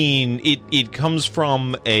 I mean, it comes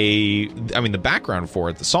from the background for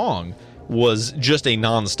it, the song, was just a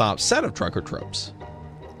non-stop set of trucker tropes.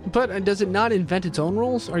 But does it not invent its own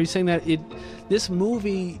rules? Are you saying that this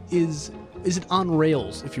movie is it on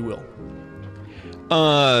rails, if you will?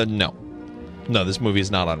 No. No, this movie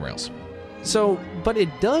is not on rails. So, but it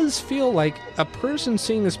does feel like a person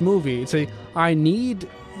seeing this movie,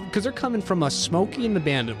 because they're coming from a Smokey and the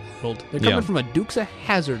Bandit world. They're coming from a Dukes of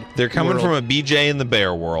Hazzard. They're coming world. from a BJ and the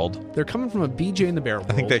Bear world. They're coming from a BJ and the Bear world.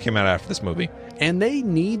 I think that came out after this movie. And they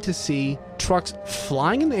need to see trucks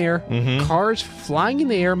flying in the air, cars flying in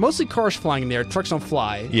the air, mostly cars flying in the air. Trucks don't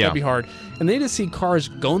fly. Yeah. That'd be hard. And they need to see cars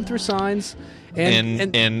going through signs.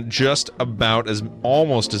 And just about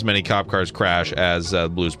almost as many cop cars crash as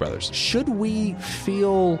Blues Brothers. Should we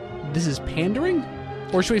feel this is pandering?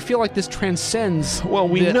 Or should we feel like this transcends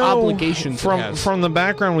the obligations from the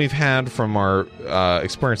background we've had from our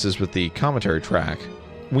experiences with the commentary track,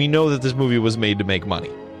 we know that this movie was made to make money.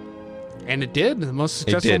 And it did. The most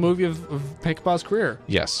successful movie of Peckinpah's career.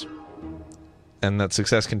 Yes. And that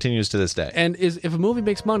success continues to this day. And if a movie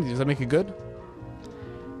makes money, does that make it good?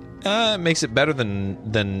 It makes it better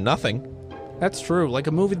than nothing. That's true. Like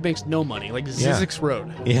a movie that makes no money, like Zizek's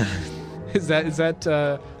Road. Yeah. Does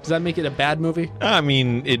that make it a bad movie? I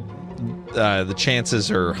mean, the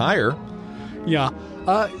chances are higher. Yeah.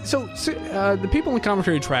 So the people in the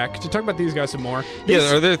commentary track, to talk about these guys some more.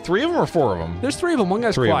 Yeah, are there 3 of them or 4 of them? There's 3 of them. One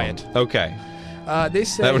guy's quiet. Okay. They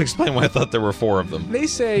say that would explain why I thought there were 4 of them. They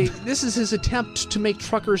say this is his attempt to make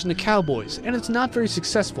truckers into cowboys, and it's not very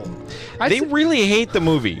successful. They really hate the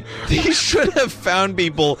movie. They should have found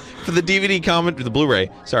people for the the Blu-ray,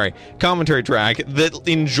 commentary track that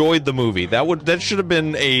enjoyed the movie. That should have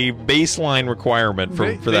been a baseline requirement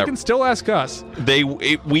for that. They can still ask us.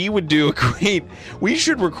 We would do a great. We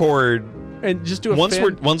should record and just do a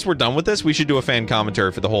once we're done with this, we should do a fan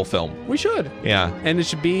commentary for the whole film. We should. Yeah. And we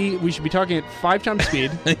should be talking at 5 times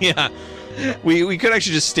speed. Yeah. We could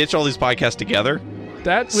actually just stitch all these podcasts together. Would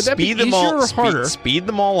that be easier or harder? Speed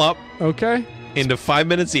them all up. Okay. Into 5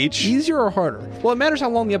 minutes each. Easier or harder? Well, it matters how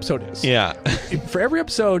long the episode is. Yeah. For every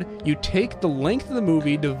episode, you take the length of the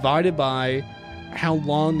movie divided by how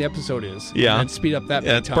long the episode is. Yeah. And speed up that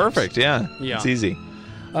many That's times. perfect. Yeah. Yeah. It's easy.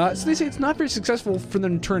 So they say it's not very successful for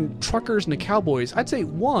them to turn truckers into cowboys. I'd say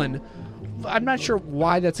 1, I'm not sure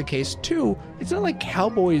why that's the case. 2, it's not like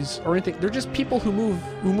cowboys or anything. They're just people who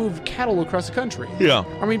move cattle across the country. Yeah.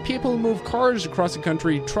 I mean, people who move cars across the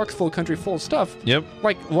country, trucks full of country full of stuff. Yep.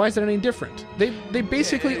 Like, why is that any different? They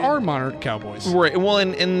basically are modern cowboys. Right. Well,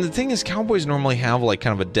 and the thing is, cowboys normally have like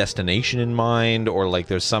kind of a destination in mind, or like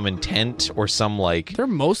there's some intent, or some like they're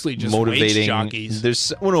mostly just motivating wage jockeys.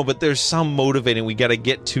 But there's some motivating. We got to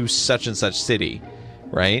get to such and such city,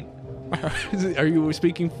 right? Are you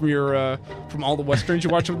speaking from all the westerns you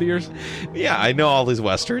watch over the years? Yeah, I know all these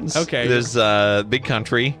westerns. Okay. There's Big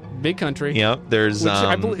Country. Big Country. Yep. There's which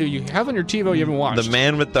I believe you have on your TiVo. You haven't watched The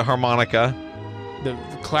Man with the Harmonica. The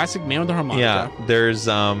classic Man with the Harmonica.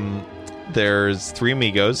 Yeah. There's Three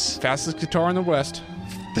Amigos. Fastest guitar in the West.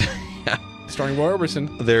 Yeah. Starring Roy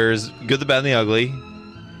Orbison. There's Good, the Bad, and the Ugly.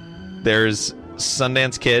 There's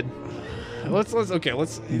Sundance Kid. Let's.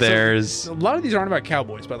 There's so, a lot of these aren't about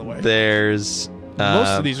cowboys, by the way. There's most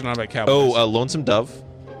of these are not about cowboys. Lonesome Dove.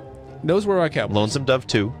 Those were about cowboys. Lonesome Dove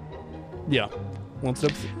 2. Yeah. Lonesome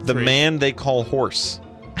Dove 3. The Man They Call Horse.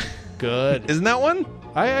 Good. Isn't that one?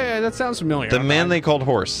 I that sounds familiar. The Man They Called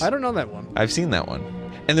Horse. I don't know that one. I've seen that one,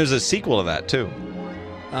 and there's a sequel to that too.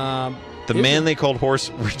 The Man They Called Horse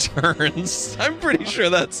returns. I'm pretty sure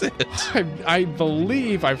that's it. I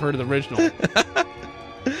believe I've heard of the original.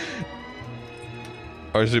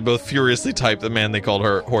 Or should we both furiously type The Man They Called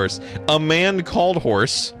Horse? A Man Called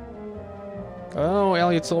Horse. Oh,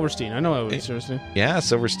 Elliot Silverstein. I know Elliot Silverstein. Yeah,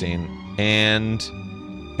 Silverstein. And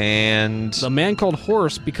The Man Called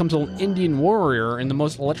Horse becomes an Indian warrior in the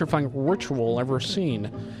most electrifying ritual ever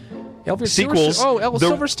seen. Sequels.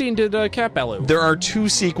 Silverstein did Cat Ballou. There are 2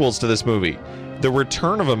 sequels to this movie. The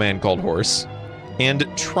Return of a Man Called Horse and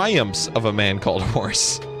Triumphs of a Man Called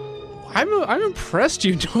Horse. I'm impressed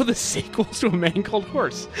you know the sequels to A Man Called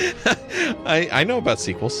Horse. I know about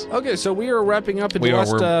sequels. Okay, so we are wrapping up in the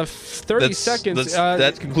last 30 seconds.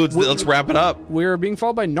 That concludes. Let's wrap it up. We're being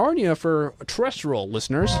followed by Narnia for terrestrial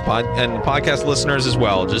listeners. And podcast listeners as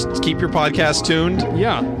well. Just keep your podcast tuned.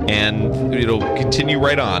 Yeah. And it'll continue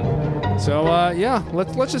right on. So,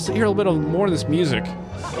 let's just hear a little bit more of this music.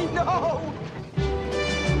 No!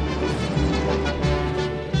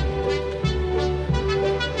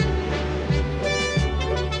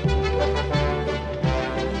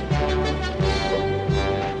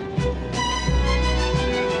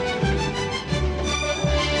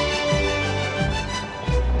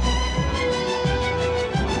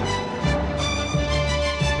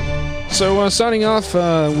 So signing off,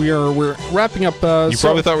 we're wrapping up. You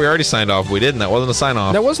probably thought we already signed off. We didn't. That wasn't a sign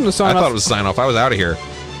off. That wasn't a sign off. I thought it was a sign off. I was out of here.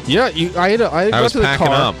 Yeah, I was to the packing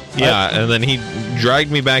car. up. Yeah, and then he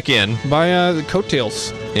dragged me back in by the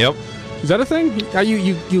coattails. Yep. Is that a thing?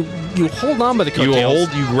 You hold on by the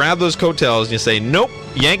coattails. You grab those coattails and you say, nope,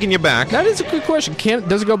 yanking you back. That is a good question.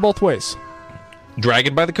 Does it go both ways? Drag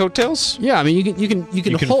it by the coattails? Yeah, I mean you can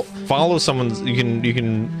follow someone's.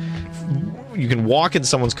 You can walk in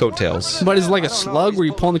someone's coattails. But is it like a slug where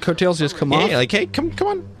you pull on the coattails and just come off? Yeah, like hey, come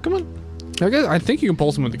on. I think you can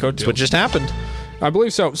pull someone with the coattails. That's what just happened. I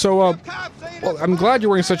believe so. So, well, I'm glad you're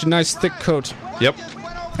wearing such a nice thick coat. Yep.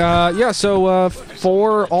 So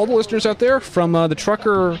for all the listeners out there from the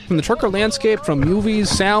trucker landscape, from movies,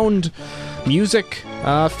 sound, music,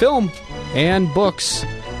 film, and books,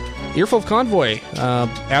 Earful of Convoy,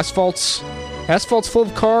 asphalt's full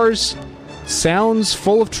of cars, sounds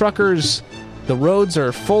full of truckers, the roads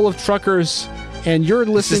are full of truckers, and you're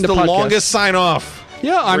listening to the podcasts. Longest sign off.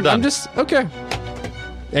 Yeah, I'm just okay.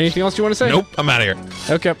 Anything else you want to say? Nope, I'm out of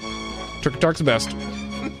here. Okay, Trucker Talk's the best.